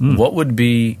 What would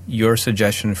be your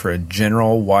suggestion for a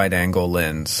general wide-angle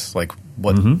lens? Like,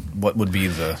 what would be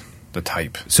the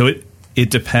type? So it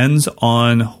depends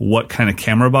on what kind of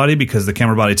camera body, because the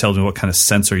camera body tells me what kind of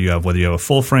sensor you have, whether you have a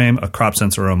full frame, a crop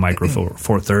sensor, or a micro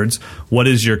four thirds. What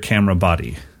is your camera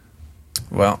body?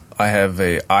 Well, I have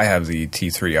the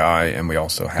T3i, and we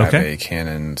also have a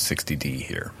Canon 60D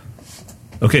here.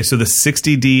 Okay, so the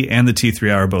 60D and the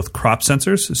T3i are both crop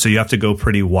sensors, so you have to go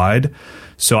pretty wide.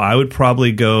 So I would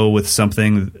probably go with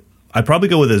I'd probably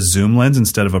go with a zoom lens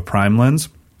instead of a prime lens.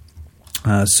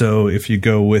 So if you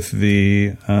go with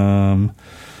the,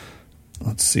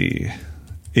 let's see,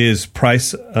 is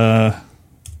price an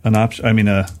option? I mean,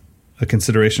 a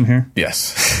consideration here?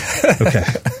 Yes. Okay.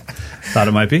 Thought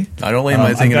it might be. Not only am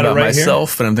I thinking about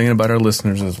myself, but I'm thinking about our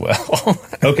listeners as well.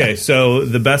 Okay, so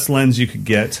the best lens you could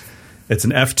get, it's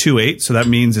an f2.8, so that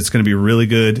means it's going to be really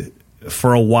good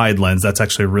for a wide lens. That's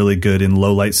actually really good in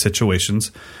low light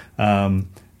situations. And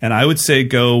I would say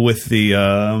go with the...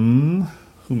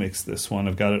 who makes this one?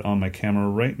 I've got it on my camera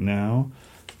right now.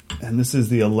 And this is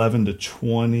the 11 to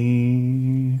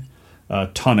 20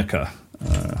 Tonica.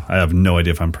 I have no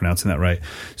idea if I'm pronouncing that right.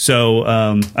 So,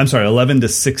 I'm sorry, 11 to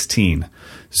 16.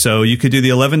 So you could do the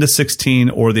 11 to 16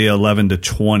 or the 11 to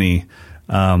 20.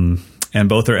 And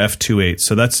both are f2.8.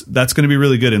 So that's going to be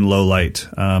really good in low light.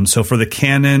 So for the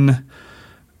Canon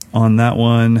on that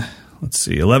one... Let's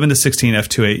see, 11 to 16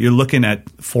 f2.8, you're looking at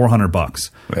 $400.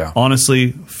 Yeah.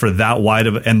 Honestly, for that wide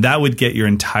of, and that would get your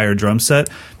entire drum set,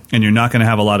 and you're not going to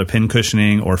have a lot of pin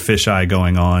cushioning or fisheye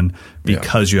going on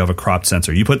because you have a cropped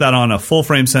sensor. You put that on a full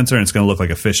frame sensor, and it's going to look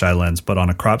like a fisheye lens, but on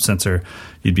a cropped sensor,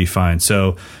 you'd be fine.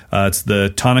 So it's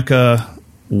the Tonica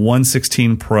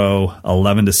 116 Pro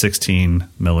 11 to 16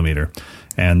 millimeter,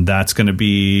 and that's going to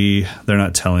be, they're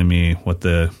not telling me what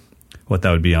that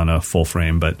would be on a full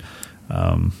frame, but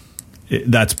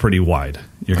that's pretty wide.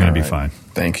 You're going to be fine.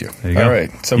 Thank you. There you go. All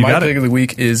right. So my pick of the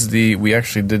week is we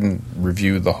actually didn't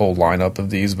review the whole lineup of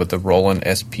these, but the Roland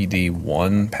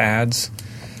SPD-1 pads.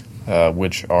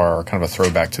 which are kind of a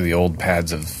throwback to the old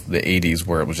pads of the 80s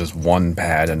where it was just one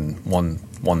pad and one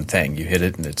thing. You hit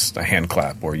it and it's a hand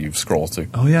clap, or you scroll through.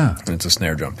 Oh, yeah. And it's a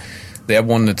snare drum. They have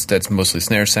one that's mostly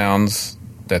snare sounds.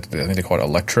 That I think they call it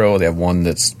electro. They have one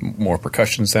that's more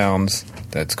percussion sounds.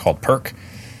 That's called Perk.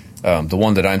 The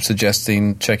one that I'm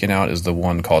suggesting checking out is the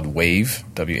one called Wave,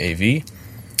 W-A-V.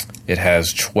 It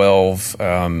has 12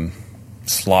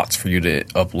 slots for you to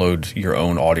upload your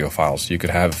own audio files. So you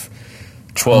could have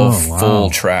 12 full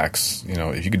tracks. You know,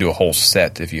 if you could do a whole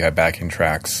set, if you have backing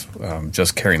tracks,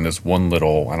 just carrying this one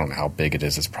little, I don't know how big it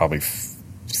is. It's probably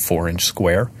 4-inch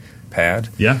square pad.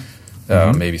 Yeah.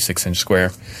 Maybe 6-inch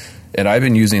square. And I've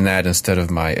been using that instead of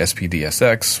my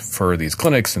SPD-SX for these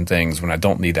clinics and things when I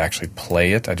don't need to actually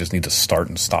play it. I just need to start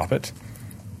and stop it.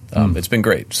 It's been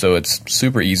great. So it's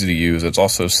super easy to use. It's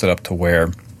also set up to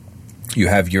where you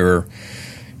have your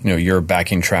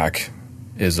backing track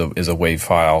is a WAV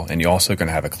file, and you also going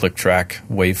to have a click track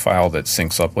WAV file that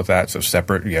syncs up with that. So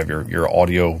separate, you have your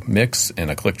audio mix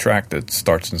and a click track that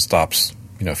starts and stops.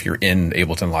 You know, if you're in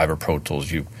Ableton Live or Pro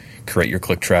Tools, you create your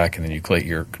click track and then you create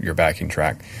your backing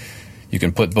track. You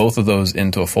can put both of those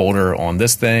into a folder on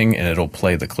this thing, and it'll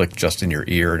play the click just in your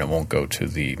ear, and it won't go to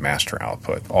the master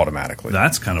output automatically.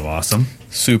 That's kind of awesome.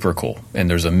 Super cool. And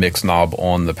there's a mix knob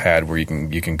on the pad where you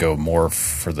can go more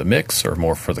for the mix or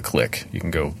more for the click. You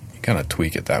can go kind of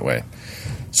tweak it that way.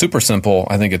 Super simple.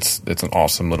 I think it's an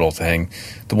awesome little thing.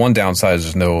 The one downside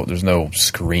is there's no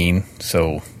screen,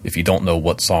 so if you don't know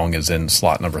what song is in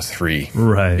slot number 3,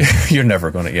 right, you're never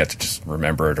going to to just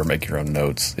remember it or make your own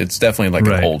notes. It's definitely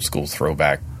like an old school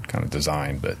throwback kind of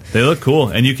design, but they look cool.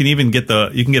 And you can even get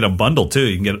a bundle too.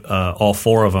 You can get all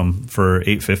 4 of them for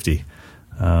 $850.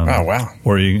 Oh wow!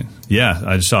 Or I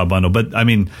just saw a bundle, but I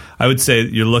mean, I would say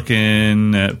you're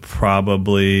looking at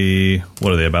probably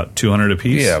what are they, about 200 a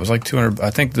piece? Yeah, it was like 200. I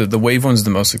think the Wave one's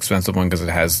the most expensive one because it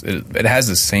has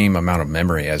the same amount of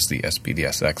memory as the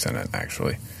SPD-SX in it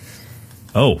actually.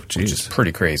 Oh, geez, which is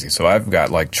pretty crazy. So I've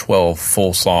got like 12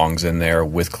 full songs in there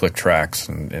with click tracks,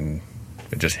 and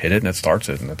it just hit it and it starts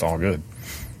it, and it's all good.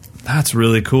 That's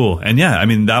really cool. And yeah, I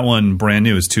mean that one brand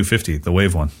new is $250, the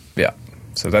Wave one. Yeah.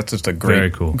 So that's just a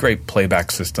great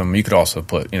playback system. You could also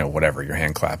put, whatever, your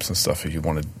hand claps and stuff if you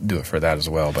want to do it for that as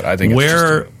well. But I think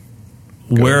where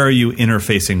are you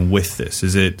interfacing with this?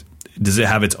 Does it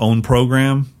have its own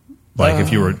program? Like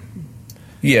if you were,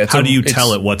 how do you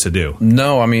tell it what to do?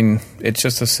 No, I mean it's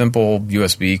just a simple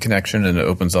USB connection, and it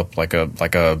opens up like an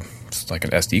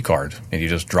SD card, and you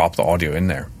just drop the audio in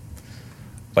there.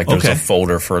 Like there's a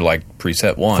folder for like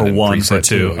preset 1 for and 1 preset for 2.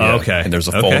 2 yeah. Oh, okay. And there's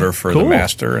a folder for the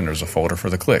master, and there's a folder for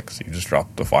the click. So you just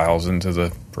drop the files into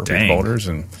the appropriate folders,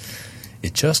 and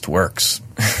it just works.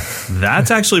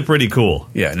 That's actually pretty cool.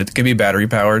 Yeah, and it can be battery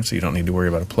powered, so you don't need to worry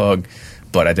about a plug.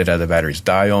 But I did have the batteries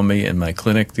die on me in my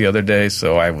clinic the other day,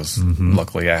 so I was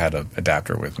luckily I had an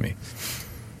adapter with me.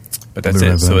 But that's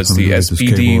it. So it's the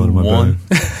SPD-1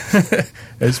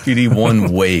 SPD-1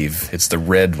 Wave. It's the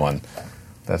red one.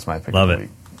 That's my pick. Love it.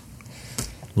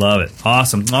 Love it.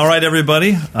 Awesome. All right,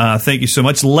 everybody. Thank you so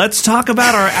much. Let's talk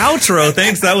about our outro.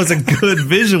 Thanks. That was a good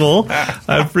visual.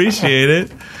 I appreciate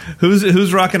it.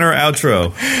 Who's rocking our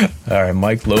outro? All right,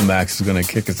 Mike Lomax is going to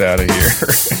kick us out of here.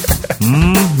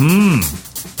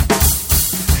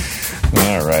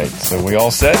 All right. So we all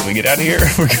set? We get out of here?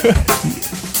 We're good?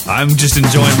 I'm just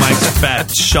enjoying Mike's fat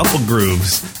shuffle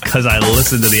grooves because I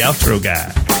listened to the outro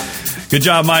guy. Good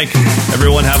job, Mike.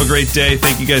 Everyone have a great day.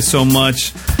 Thank you guys so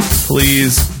much.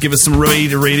 Please give us some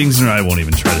ratings. I won't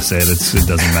even try to say it. It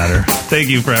doesn't matter. Thank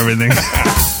you for everything.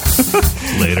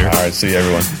 Later. All right. See you,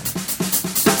 everyone.